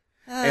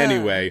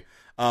 Anyway,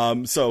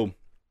 so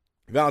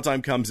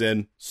Valentine comes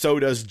in, so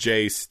does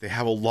Jace. They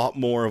have a lot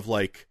more of,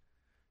 like,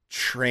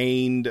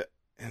 trained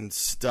and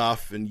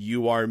stuff, and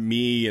you are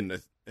me,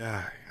 and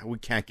we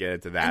can't get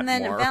into that. And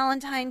then more.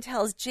 Valentine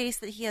tells Jace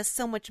that he has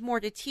so much more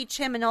to teach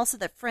him, and also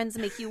that friends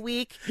make you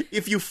weak.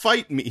 If you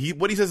fight me,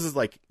 what he says is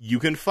like, you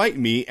can fight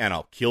me, and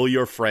I'll kill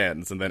your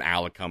friends. And then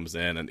Alec comes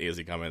in, and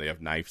Izzy come in, they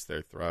have knives to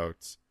their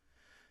throats.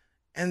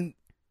 And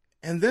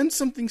then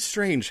something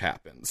strange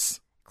happens.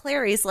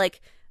 Clary's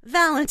like,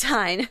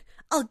 Valentine,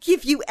 I'll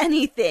give you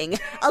anything.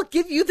 I'll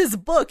give you this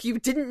book you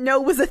didn't know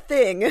was a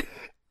thing.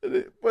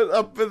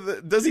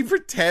 But does he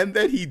pretend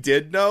that he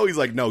did know? He's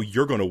like, no,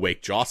 you're going to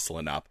wake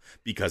Jocelyn up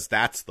because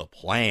that's the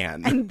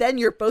plan. And then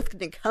you're both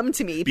going to come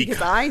to me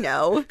because I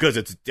know. Because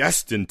it's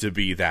destined to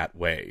be that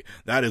way.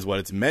 That is what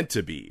it's meant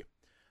to be.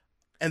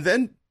 And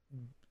then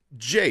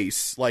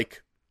Jace,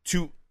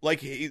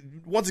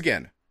 once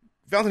again,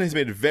 Valentine has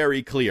made it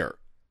very clear.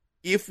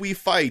 If we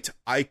fight,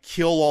 I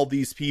kill all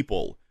these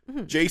people.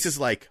 Mm-hmm. Jace is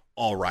like,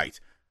 all right,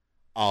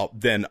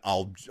 then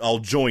I'll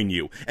join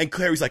you. And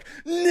Clary's like,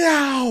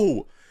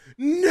 no,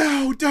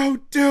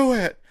 don't do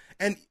it.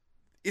 And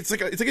it's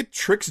like it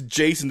tricks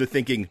Jace into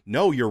thinking,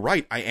 no, you're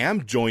right, I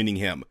am joining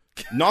him.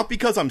 Not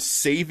because I'm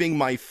saving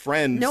my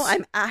friends. No,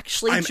 I'm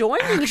actually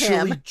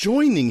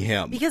joining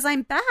him. Because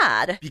I'm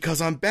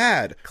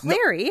bad.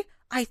 Clary,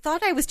 I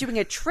thought I was doing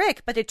a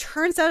trick, but it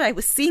turns out I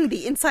was seeing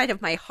the inside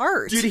of my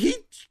heart.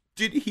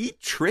 Did he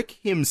trick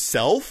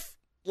himself?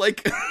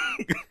 Like,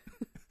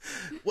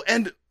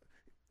 and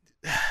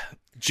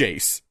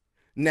Jace,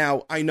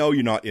 now I know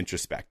you're not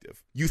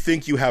introspective. You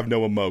think you have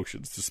no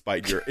emotions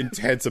despite your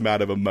intense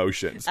amount of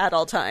emotions. At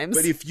all times.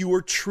 But if you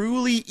were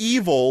truly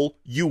evil,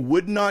 you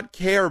would not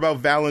care about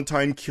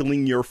Valentine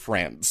killing your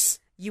friends.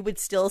 You would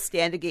still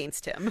stand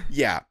against him.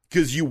 Yeah,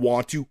 because you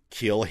want to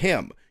kill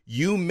him.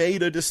 You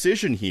made a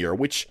decision here,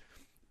 which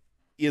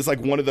is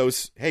like one of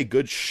those, hey,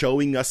 good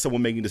showing us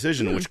someone making a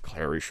decision, which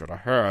Clary should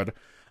have had.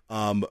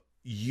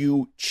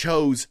 You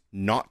chose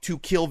not to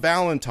kill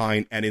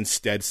Valentine and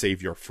instead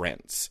save your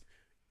friends.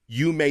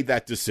 You made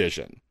that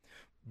decision.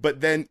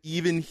 But then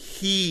even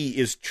he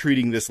is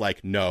treating this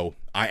like, no,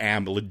 I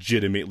am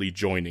legitimately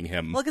joining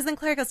him. Well, because then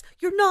Clary goes,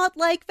 you're not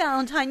like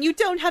Valentine. You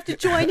don't have to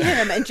join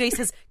him. And Jace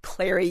says,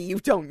 Clary, you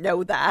don't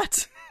know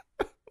that.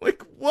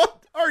 Like,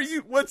 what are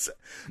you? What?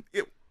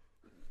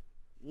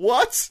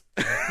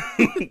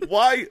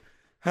 Why?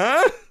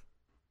 Huh?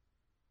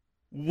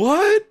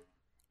 What?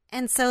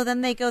 And so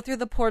then they go through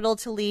the portal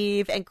to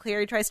leave, and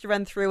Clary tries to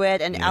run through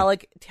it, and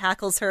Alec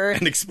tackles her.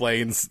 And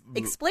explains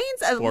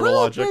a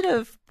little bit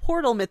of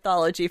portal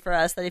mythology for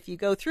us, that if you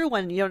go through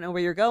one and you don't know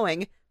where you're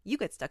going, you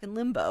get stuck in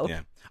limbo.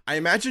 Yeah. I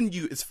imagine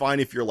it's fine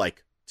if you're,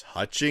 like,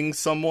 touching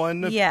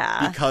someone.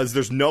 Yeah. Because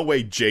there's no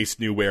way Jace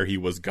knew where he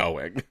was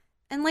going.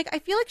 And, like, I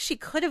feel like she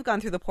could have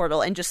gone through the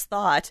portal and just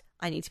thought,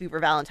 I need to be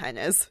where Valentine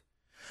is.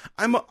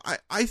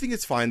 I think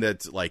it's fine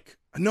that, like,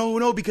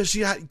 no, because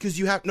she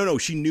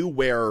knew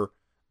where...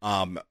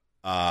 because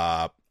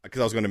I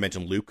was going to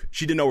mention Luke.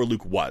 She didn't know where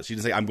Luke was. She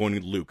didn't say, I'm going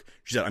to Luke.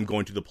 She said, I'm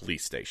going to the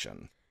police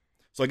station.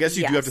 So I guess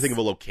you do have to think of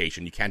a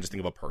location. You can't just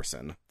think of a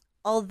person.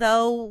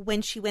 Although,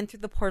 when she went through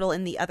the portal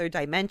in the other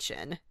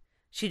dimension,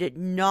 she did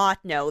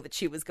not know that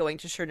she was going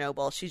to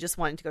Chernobyl. She just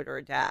wanted to go to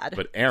her dad.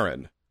 But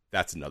Aaron,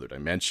 that's another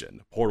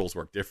dimension. Portals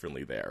work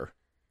differently there.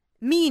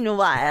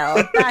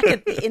 Meanwhile, back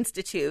at the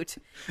Institute,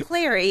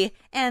 Clary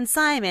and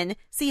Simon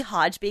see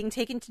Hodge being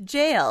taken to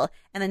jail.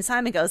 And then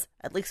Simon goes,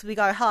 at least we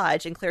got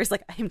Hodge. And Clary's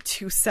like, I am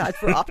too sad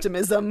for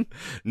optimism.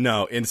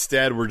 No,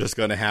 instead we're just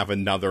going to have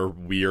another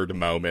weird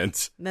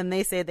moment. And then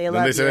they say they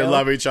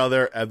love each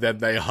other, and then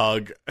they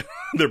hug.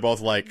 They're both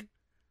like,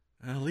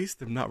 at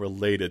least I'm not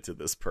related to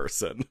this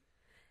person.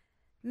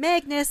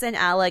 Magnus and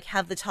Alec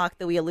have the talk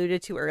that we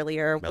alluded to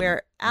earlier,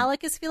 where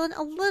Alec is feeling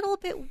a little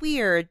bit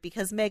weird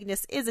because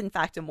Magnus is in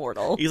fact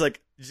immortal. He's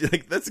like,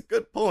 that's a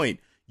good point.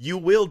 You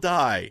will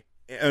die.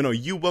 Oh, no,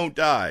 you won't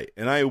die,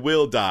 and I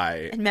will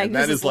die. And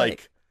Magnus is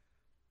like...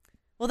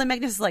 Well, then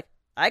Magnus is like,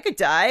 I could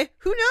die.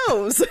 Who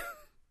knows?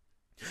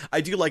 I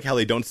do like how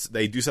they do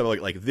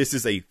something like this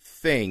is a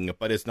thing,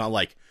 but it's not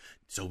like,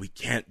 so we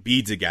can't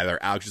be together.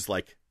 Alex is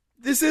like,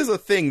 this is a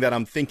thing that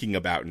I'm thinking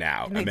about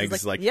now. And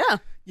Magnus is like,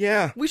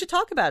 yeah. We should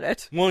talk about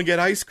it. Want to get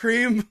ice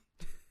cream?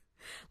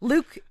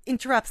 Luke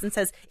interrupts and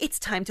says, it's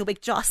time to wake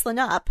Jocelyn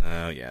up.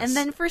 Oh, yes. And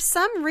then for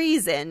some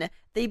reason,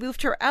 they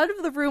moved her out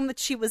of the room that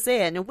she was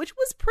in, which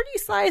was pretty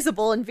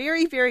sizable and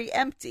very, very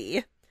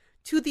empty,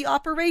 to the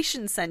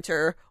operations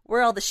center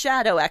where all the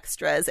shadow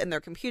extras and their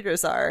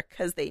computers are,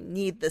 because they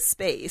need the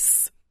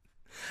space.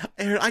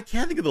 Aaron, I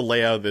can't think of the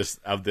layout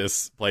of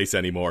this place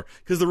anymore,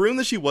 because the room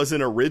that she was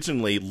in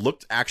originally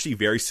looked actually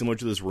very similar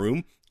to this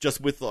room, just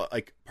with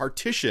like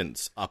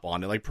partitions up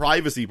on it, like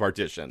privacy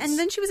partitions. And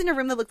then she was in a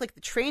room that looked like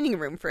the training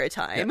room for a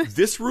time. Yeah,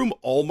 this room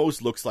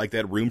almost looks like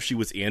that room she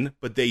was in,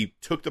 but they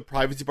took the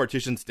privacy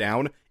partitions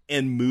down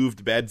and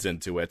moved beds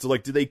into it. So,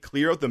 like, did they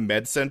clear out the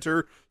med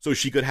center so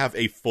she could have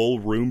a full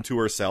room to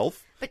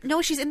herself? But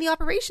no, she's in the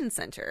operations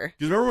center.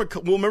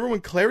 Remember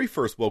when Clary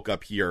first woke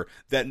up here,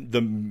 that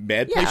the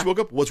med place she woke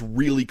up was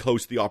really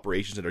close to the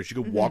operations center. She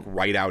could walk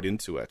right out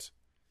into it.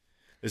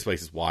 This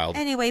place is wild.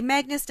 Anyway,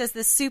 Magnus does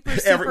this super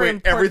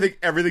important...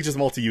 Everything's just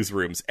multi-use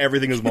rooms.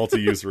 Everything is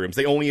multi-use rooms.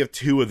 They only have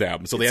 2 of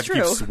them, so they have to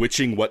keep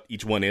switching what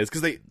each one is.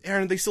 Because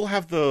they still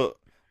have the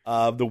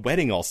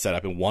wedding all set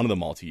up in one of the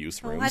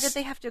multi-use rooms. Why did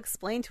they have to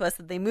explain to us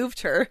that they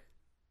moved her?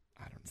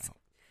 I don't know.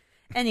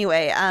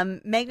 Anyway,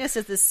 Magnus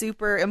does this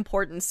super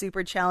important,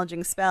 super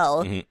challenging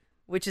spell,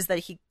 which is that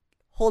he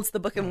holds the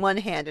book in one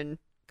hand and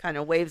kind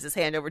of waves his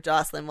hand over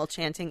Jocelyn while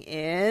chanting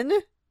in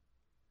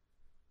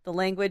the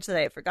language that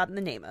I have forgotten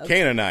the name of.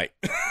 Canaanite.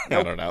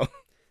 I don't know.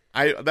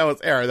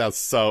 That was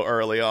so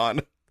early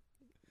on.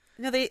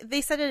 No,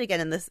 they said it again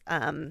in this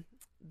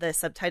the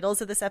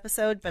subtitles of this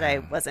episode, but I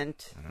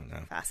wasn't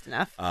fast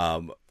enough.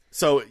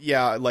 So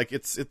yeah, like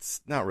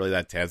it's not really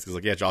that tense because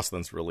like yeah,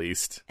 Jocelyn's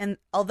released, And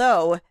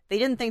although they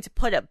didn't think to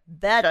put a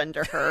bed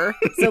under her,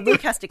 so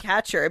Luke has to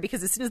catch her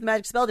because as soon as the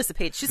magic spell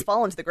dissipates, she's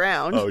fallen to the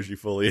ground. oh, she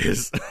fully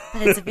is.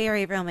 But it's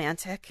very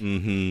romantic.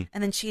 Mm-hmm.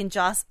 And then she and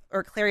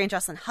Clary and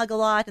Jocelyn hug a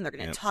lot, and they're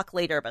going to talk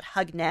later, but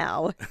hug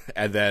now.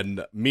 And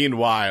then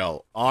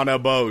meanwhile, on a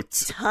boat,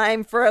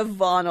 Time for a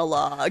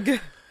monologue.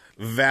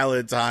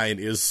 Valentine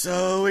is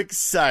so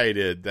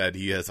excited that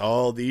he has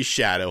all these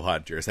shadow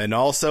hunters and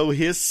also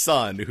his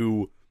son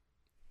who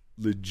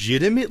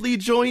legitimately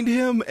joined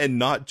him and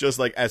not just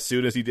like as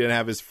soon as he didn't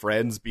have his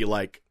friends be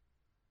like,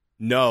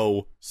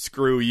 no,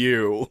 screw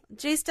you.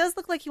 Jace does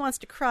look like he wants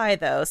to cry,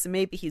 though, so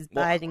maybe he's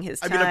biding his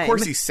time. I mean, of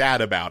course he's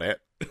sad about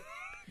it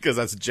because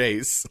that's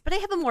Jace. But I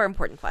have a more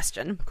important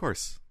question. Of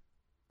course.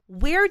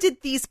 Where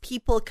did these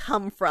people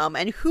come from,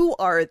 and who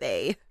are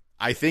they?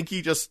 I think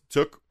he just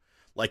took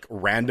like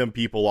random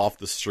people off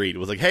the street. It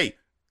was like, hey,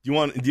 do you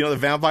know the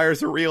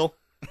vampires are real?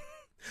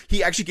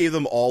 He actually gave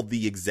them all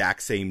the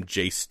exact same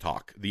Jace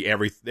talk. The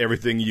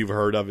everything you've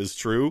heard of is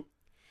true.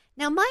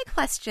 Now, my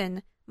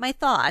question, my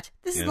thought,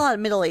 this is a lot of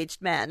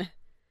middle-aged men.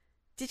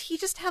 Did he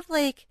just have,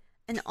 like,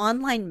 an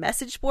online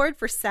message board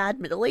for sad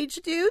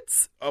middle-aged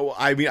dudes? Oh,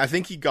 I mean, I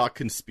think he got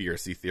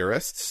conspiracy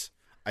theorists.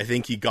 I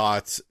think he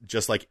got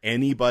just like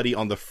anybody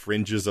on the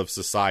fringes of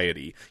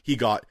society. He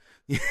got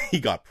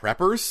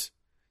preppers.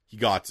 He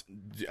got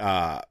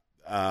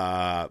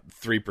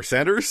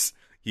 3%ers.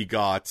 He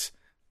got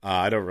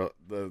I don't know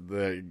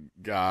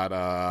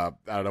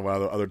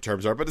what other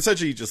terms are, but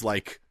essentially just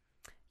like,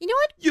 you know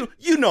what?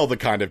 You know the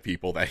kind of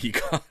people that he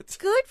got.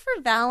 Good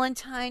for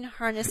Valentine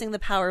harnessing the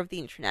power of the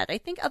internet. I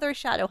think other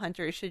shadow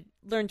hunters should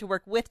learn to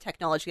work with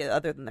technology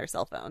other than their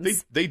cell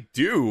phones. They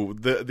do.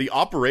 The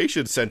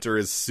operations center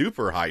is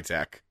super high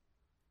tech.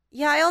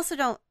 Yeah, I also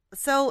don't.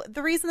 So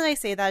the reason that I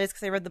say that is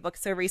because I read the book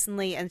so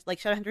recently, and like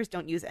Shadowhunters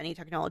don't use any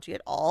technology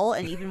at all,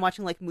 and even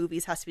watching like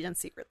movies has to be done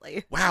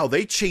secretly. Wow,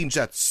 they changed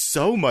that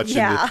so much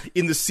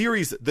in the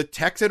series. The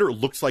tech center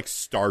looks like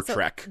Star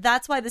Trek.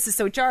 That's why this is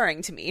so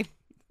jarring to me.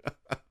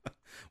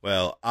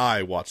 Well,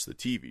 I watched the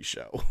TV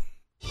show.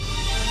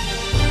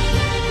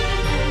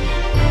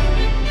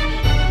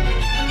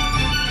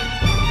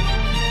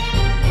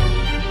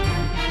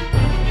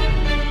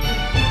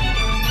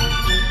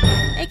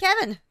 Hey,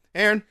 Kevin.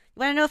 Aaron. You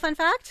want to know a fun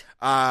fact?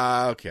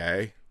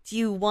 Okay. Do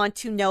you want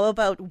to know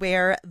about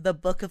where the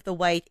Book of the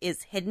White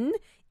is hidden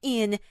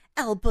in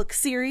L Book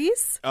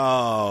series?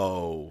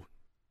 Oh,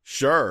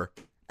 sure.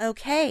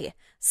 Okay,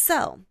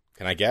 so.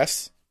 Can I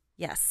guess?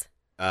 Yes.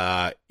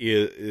 Does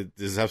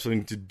this have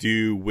something to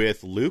do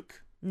with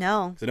Luke?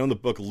 No. So I know in the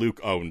book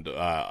Luke owned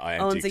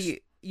antiques. Owns a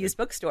used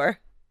bookstore.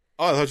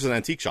 Oh, I thought it was an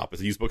antique shop.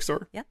 It's a used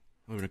bookstore? Yeah.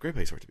 Oh, a great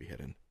place for it to be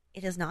hidden.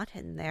 It is not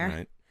hidden there.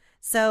 Right.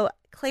 So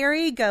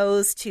Clary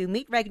goes to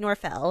meet Ragnar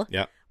Fell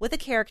with a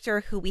character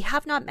who we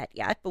have not met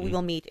yet, but we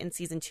will meet in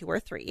season 2 or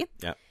 3.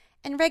 Yeah.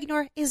 And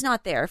Ragnar is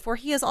not there, for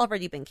he has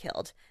already been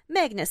killed.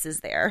 Magnus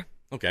is there.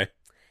 Okay.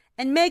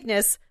 And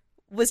Magnus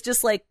was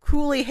just like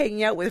coolly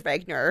hanging out with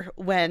Ragnar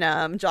when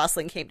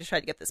Jocelyn came to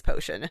try to get this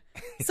potion.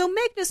 So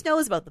Magnus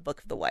knows about the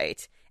Book of the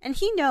White, and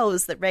he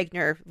knows that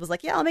Ragnar was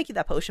like, yeah, I'll make you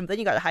that potion, but then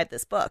you got to hide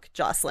this book,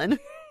 Jocelyn.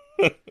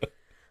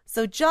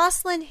 So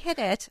Jocelyn hid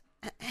it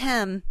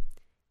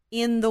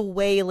in the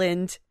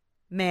Wayland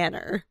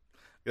Manor.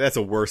 That's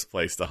a worse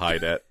place to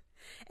hide it.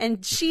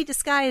 And she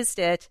disguised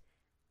it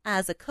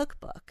as a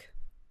cookbook.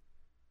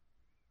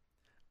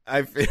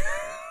 And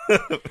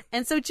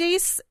so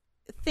Jace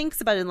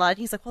thinks about it a lot.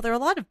 He's like, well, there are a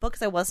lot of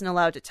books I wasn't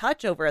allowed to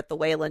touch over at the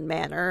Wayland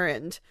Manor,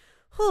 and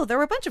there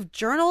were a bunch of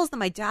journals that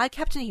my dad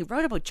kept, and he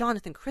wrote about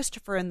Jonathan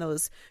Christopher in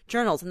those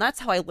journals, and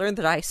that's how I learned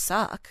that I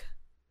suck.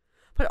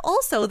 But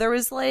also, there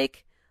was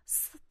like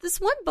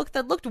this one book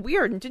that looked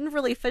weird and didn't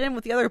really fit in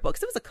with the other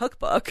books. It was a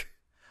cookbook.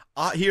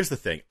 Here's the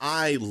thing.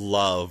 I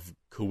love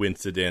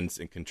coincidence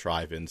and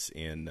contrivance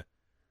in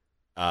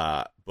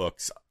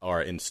books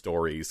or in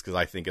stories because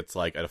I think it's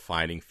like a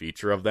defining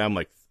feature of them,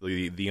 like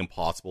the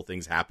impossible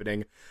things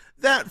happening.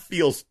 That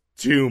feels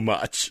too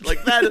much.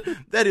 Like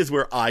that is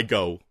where I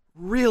go,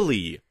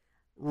 really?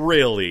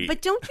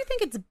 But don't you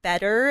think it's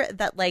better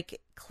that like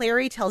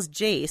Clary tells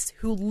Jace,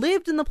 who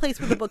lived in the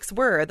place where the books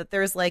were, that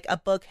there's like a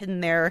book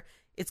hidden there,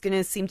 it's going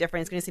to seem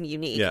different, it's going to seem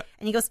unique. Yeah.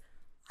 And he goes,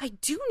 I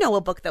do know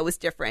a book that was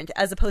different,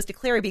 as opposed to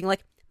Clary being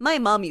like, my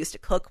mom used to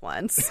cook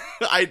once.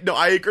 I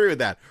agree with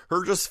that.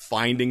 Her just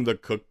finding the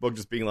cookbook,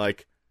 just being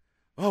like,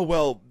 oh,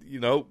 well,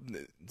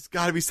 it's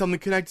got to be something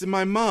connected to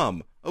my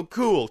mom. Oh,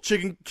 cool.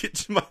 Chicken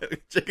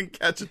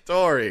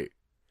cacciatore.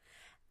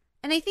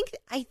 And I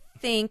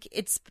think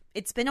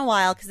it's been a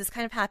while because this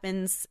kind of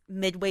happens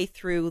midway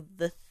through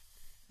the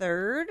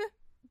 3rd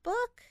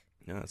book.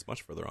 Yeah, it's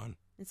much further on.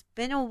 It's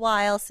been a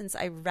while since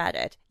I read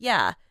it.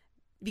 Yeah,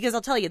 because I'll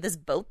tell you, this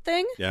boat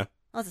thing, yeah,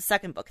 that's a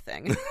second book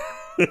thing.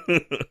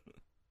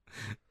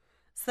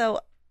 So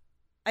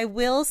I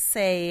will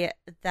say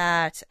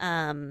that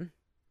I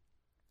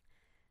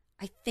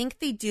think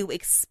they do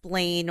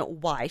explain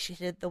why she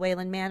hid the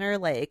Wayland Manor.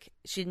 Like,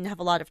 she didn't have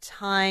a lot of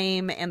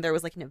time, and there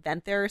was like an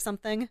event there or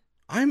something.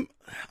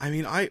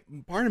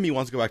 Part of me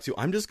wants to go back to,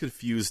 I'm just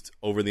confused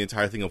over the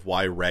entire thing of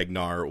why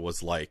Ragnar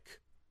was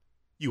like,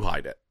 you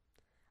hide it.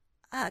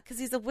 Because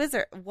he's a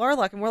wizard,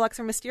 warlock, and warlocks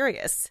are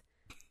mysterious.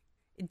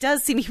 It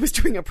does seem he was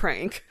doing a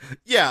prank.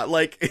 Yeah,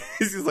 like,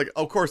 he's like,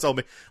 of course I'll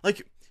make,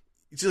 like,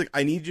 she's like,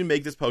 I need you to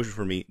make this potion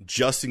for me,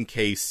 just in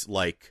case,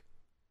 like,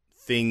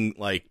 things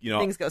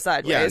go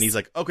sideways. Yeah, and he's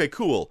like, okay,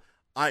 cool.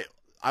 I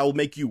will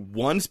make you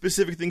one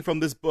specific thing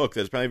from this book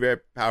that's probably a very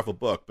powerful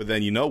book, but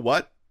then you know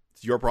what?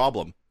 It's your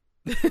problem.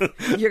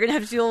 You're gonna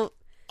have to deal.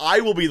 I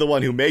will be the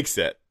one who makes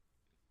it.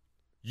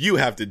 You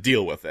have to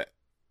deal with it.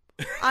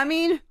 I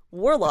mean,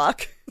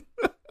 warlock.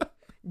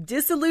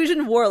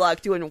 Disillusioned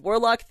warlock doing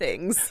warlock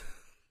things.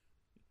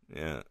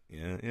 Yeah.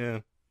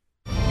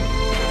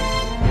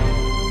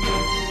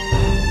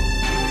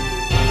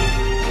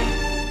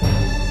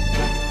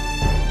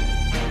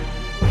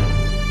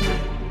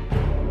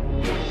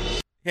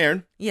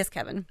 Aaron. Yes,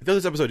 Kevin. In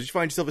this episode, did you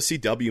find yourself a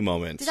CW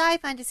moment? Did I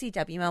find a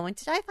CW moment?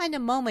 Did I find a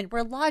moment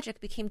where logic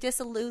became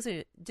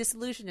disillusioned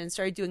and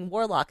started doing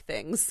warlock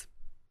things?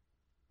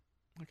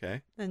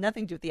 Okay.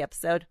 Nothing to do with the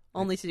episode,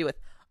 only to do with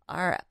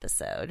our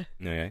episode.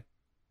 Okay.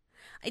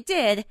 I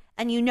did,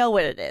 and you know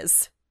what it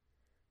is.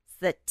 It's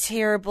the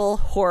terrible,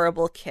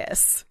 horrible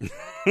kiss.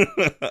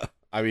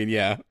 I mean,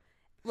 yeah.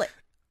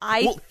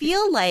 I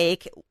feel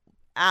like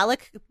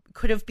Alec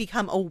could have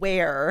become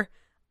aware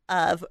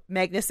of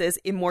Magnus's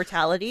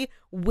immortality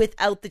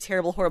without the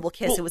terrible, horrible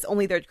kiss. It was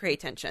only there to create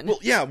tension. Well,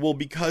 yeah,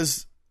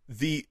 because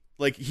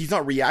he's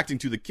not reacting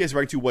to the kiss,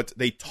 reacting to what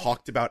they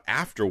talked about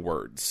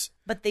afterwards.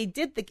 But they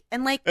did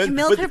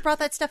Camille could have brought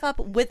that stuff up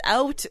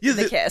without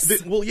the kiss.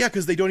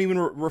 Because they don't even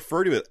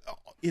refer to it.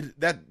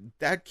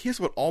 That kiss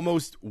would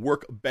almost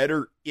work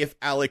better if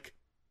Alec,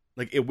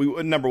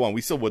 number one,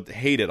 we still would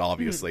hate it,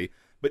 obviously,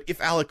 but if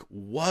Alec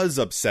was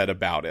upset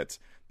about it,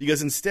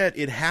 because instead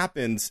it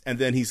happens and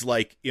then he's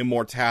like,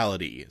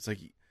 immortality. It's like,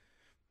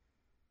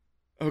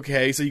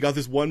 okay, so you got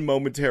this one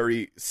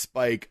momentary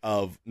spike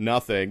of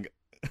nothing.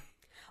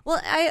 Well,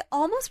 I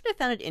almost would have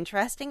found it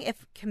interesting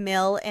if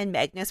Camille and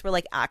Magnus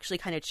were actually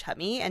kind of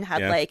chummy and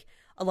had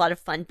a lot of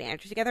fun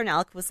banter together. And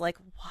Alec was like,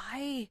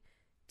 why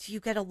do you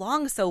get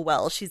along so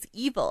well? She's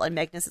evil. And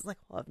Magnus is like,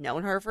 well, I've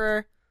known her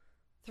for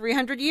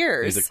 300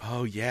 years. And he's like,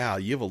 oh yeah,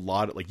 you have a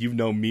lot of, you've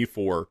known me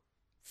for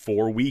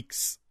 4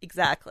 weeks.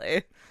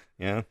 Exactly.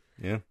 Yeah.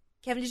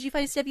 Kevin, did you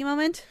find a CW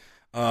moment?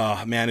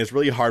 Man, it's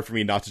really hard for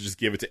me not to just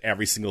give it to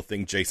every single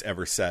thing Jace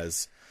ever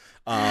says.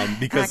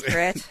 Because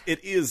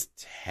it is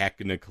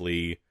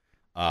technically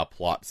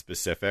plot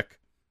specific.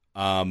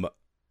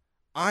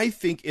 I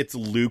think it's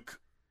Luke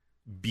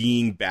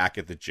being back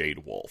at the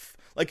Jade Wolf.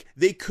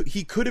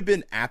 He could have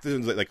been at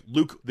the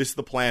Luke, this is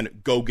the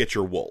plan, go get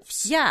your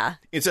wolves. Yeah.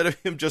 Instead of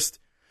him just,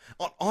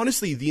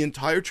 honestly, the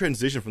entire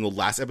transition from the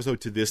last episode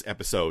to this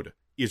episode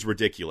is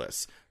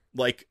ridiculous.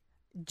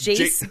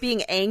 Jace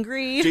being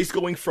angry. Jace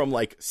going from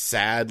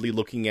sadly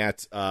looking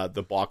at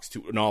the box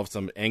to all of a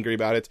sudden angry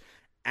about it.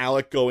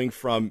 Alec going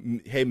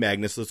from, hey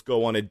Magnus, let's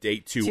go on a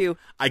date to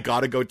I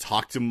gotta go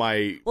talk to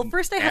my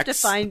first I have to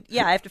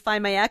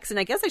find my ex, and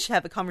I guess I should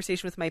have a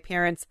conversation with my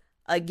parents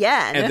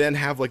again. And then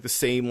have the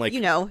same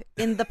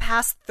in the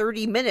past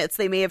 30 minutes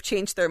they may have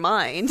changed their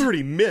mind.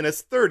 30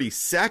 minutes, 30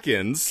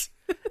 seconds.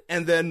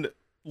 And then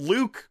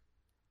Luke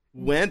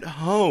went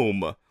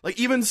home.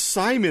 Even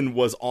Simon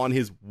was on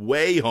his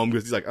way home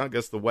because he's like, I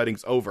guess the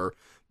wedding's over.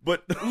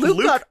 But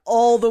Luke got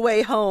all the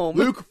way home.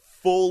 Luke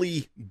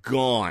fully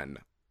gone.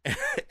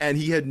 And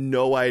he had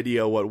no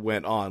idea what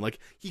went on.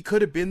 He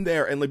could have been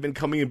there and been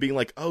coming and being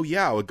like, oh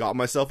yeah, I got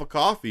myself a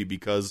coffee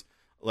because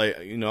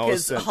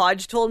because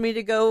Hodge told me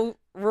to go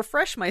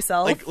refresh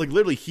myself.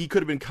 Literally, he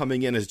could have been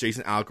coming in as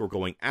Jason and Alec were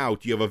going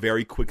out. You have a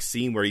very quick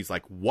scene where he's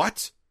like,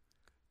 what?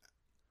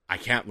 I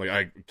can't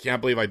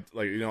believe I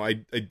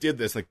did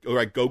this. All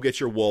right, go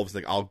get your wolves.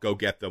 I'll go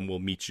get them. We'll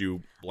meet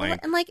you blank.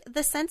 And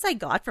the sense I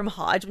got from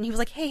Hodge when he was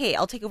like, hey,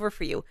 I'll take over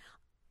for you.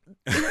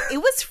 It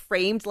was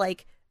framed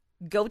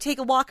go take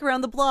a walk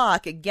around the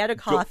block, get a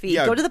coffee,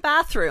 go to the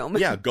bathroom.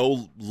 Yeah,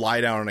 go lie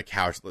down on a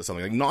couch or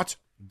something. Not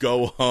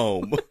go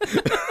home.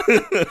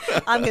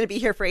 I'm going to be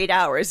here for 8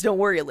 hours. Don't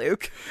worry,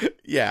 Luke.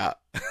 Yeah.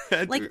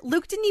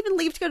 Luke didn't even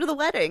leave to go to the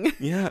wedding.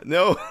 Yeah,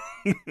 no.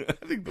 I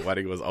think the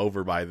wedding was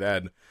over by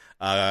then.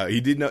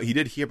 He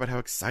did hear about how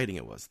exciting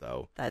it was,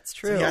 though. That's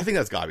true. So, yeah, I think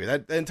that's got to be.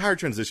 The entire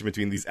transition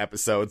between these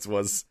episodes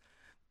was,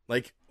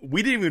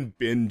 we didn't even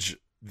binge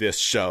this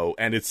show,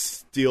 and it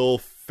still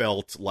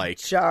felt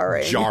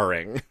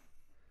jarring.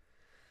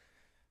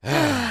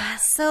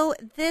 So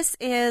this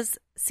is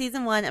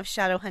season 1 of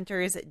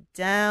Shadowhunters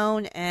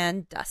Down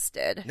and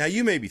Dusted. Now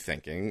you may be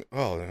thinking,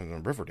 oh,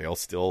 Riverdale's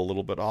still a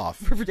little bit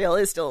off. Riverdale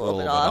is still a little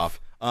bit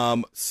off.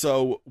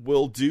 So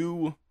we'll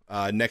do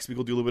next week.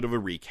 We'll do a little bit of a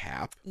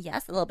recap.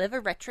 Yes, a little bit of a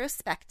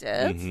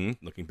retrospective.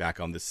 Mm-hmm, looking back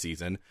on this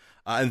season,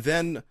 and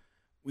then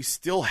we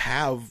still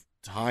have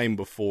time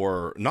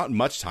before, not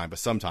much time, but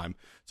some time.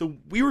 So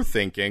we were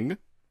thinking,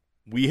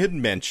 we had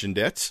mentioned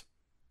it,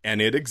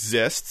 and it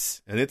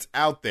exists, and it's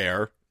out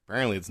there.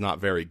 Apparently, it's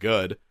not very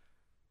good.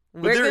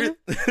 But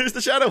there's the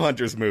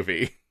Shadowhunters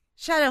movie.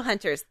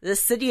 Shadowhunters, the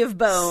City of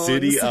Bones.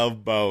 City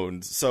of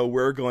Bones. So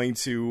we're going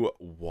to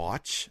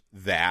watch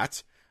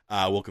that.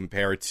 We'll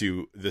compare it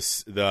to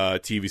the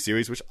TV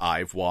series, which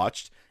I've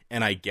watched,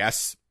 and I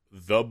guess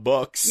the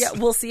books. Yeah,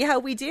 we'll see how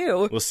we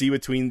do. We'll see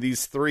between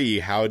these three.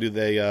 How do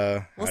they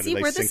We'll see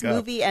where this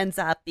movie ends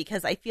up,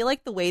 because I feel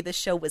like the way the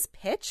show was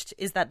pitched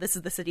is that this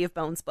is the City of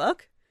Bones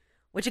book,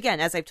 which, again,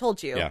 as I've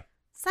told you,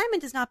 Simon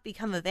does not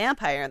become a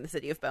vampire in the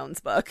City of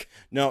Bones book.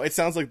 No, it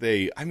sounds like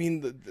they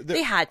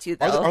had to,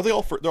 though. Are they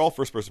all they're all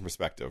first person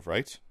perspective,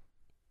 right?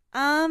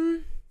 No,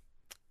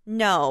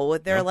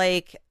 they're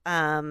like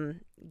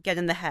get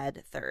in the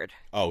head third.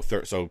 Oh,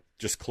 third. So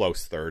just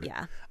close third.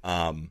 Yeah.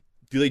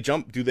 Do they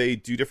jump? Do they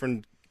do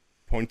different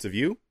points of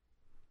view?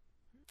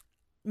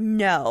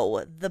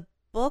 No, the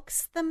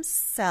books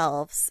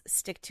themselves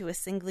stick to a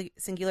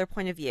singular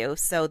point of view.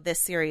 So this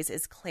series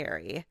is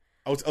Clary.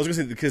 I was going to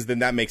say, because then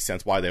that makes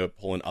sense why they would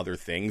pull in other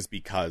things,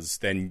 because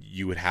then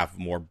you would have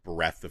more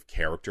breadth of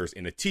characters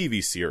in a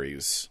TV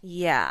series.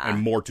 Yeah.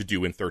 And more to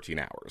do in 13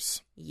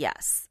 hours.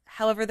 Yes.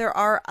 However, there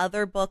are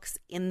other books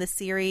in the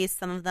series.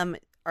 Some of them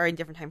are in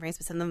different time frames,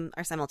 but some of them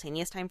are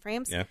simultaneous time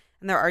frames. Yeah.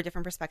 And there are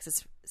different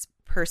perspectives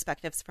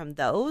from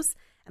those.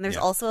 And there's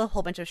also a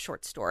whole bunch of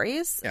short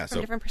stories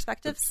from different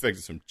perspectives.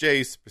 Perspectives from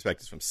Jace,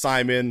 perspectives from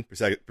Simon,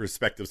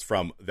 perspectives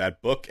from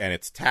that book and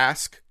its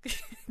task.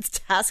 Its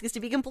task is to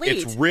be complete.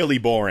 It's really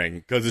boring,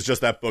 because it's just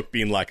that book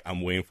being like,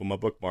 I'm waiting for my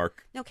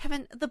bookmark. No,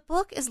 Kevin, the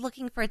book is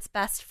looking for its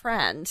best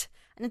friend.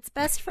 And its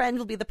best friend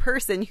will be the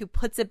person who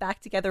puts it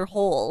back together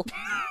whole.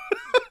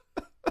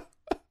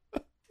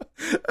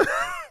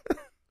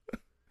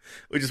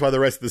 Which is why the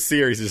rest of the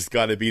series is just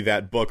going to be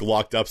that book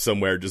locked up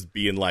somewhere, just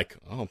being like,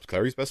 oh,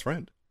 Clary's best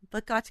friend.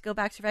 But got to go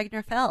back to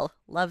Ragnar Fell.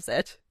 Loves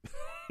it.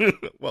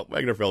 Well,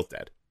 Ragnar Fell's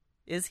dead.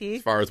 Is he?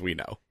 As far as we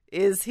know.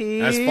 Is he?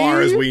 As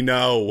far as we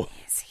know.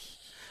 Is he?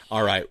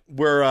 All right,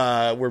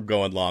 we're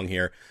going long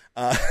here.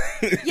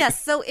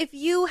 Yes, so if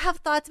you have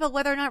thoughts about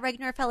whether or not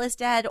Ragnar Fell is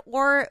dead,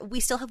 or we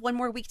still have one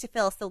more week to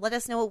fill, so let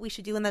us know what we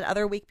should do in that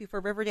other week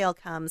before Riverdale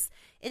comes.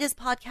 It is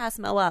Podcast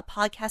MOA,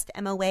 Podcast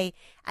MOA,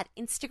 at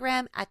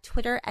Instagram, at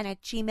Twitter, and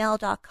at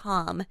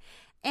gmail.com.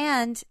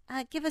 And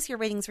give us your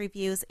ratings,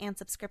 reviews, and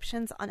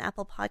subscriptions on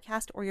Apple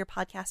Podcast or your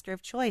podcaster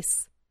of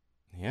choice.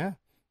 Yeah.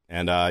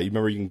 And you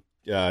remember you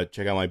can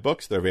check out my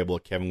books. They're available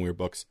at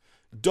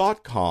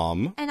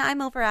kevinweirdbooks.com. And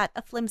I'm over at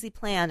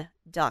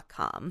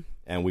aflimsyplan.com.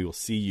 And we will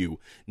see you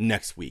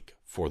next week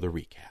for the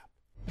recap.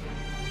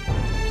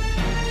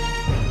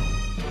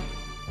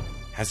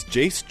 Has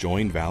Jace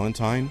joined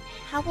Valentine?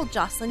 How will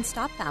Jocelyn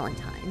stop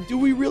Valentine? Do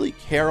we really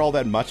care all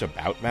that much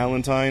about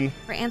Valentine?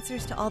 For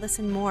answers to all this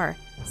and more,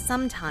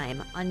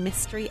 sometime on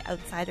Mystery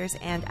Outsiders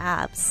and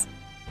Abs.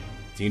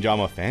 Teen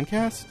Drama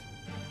Fancast?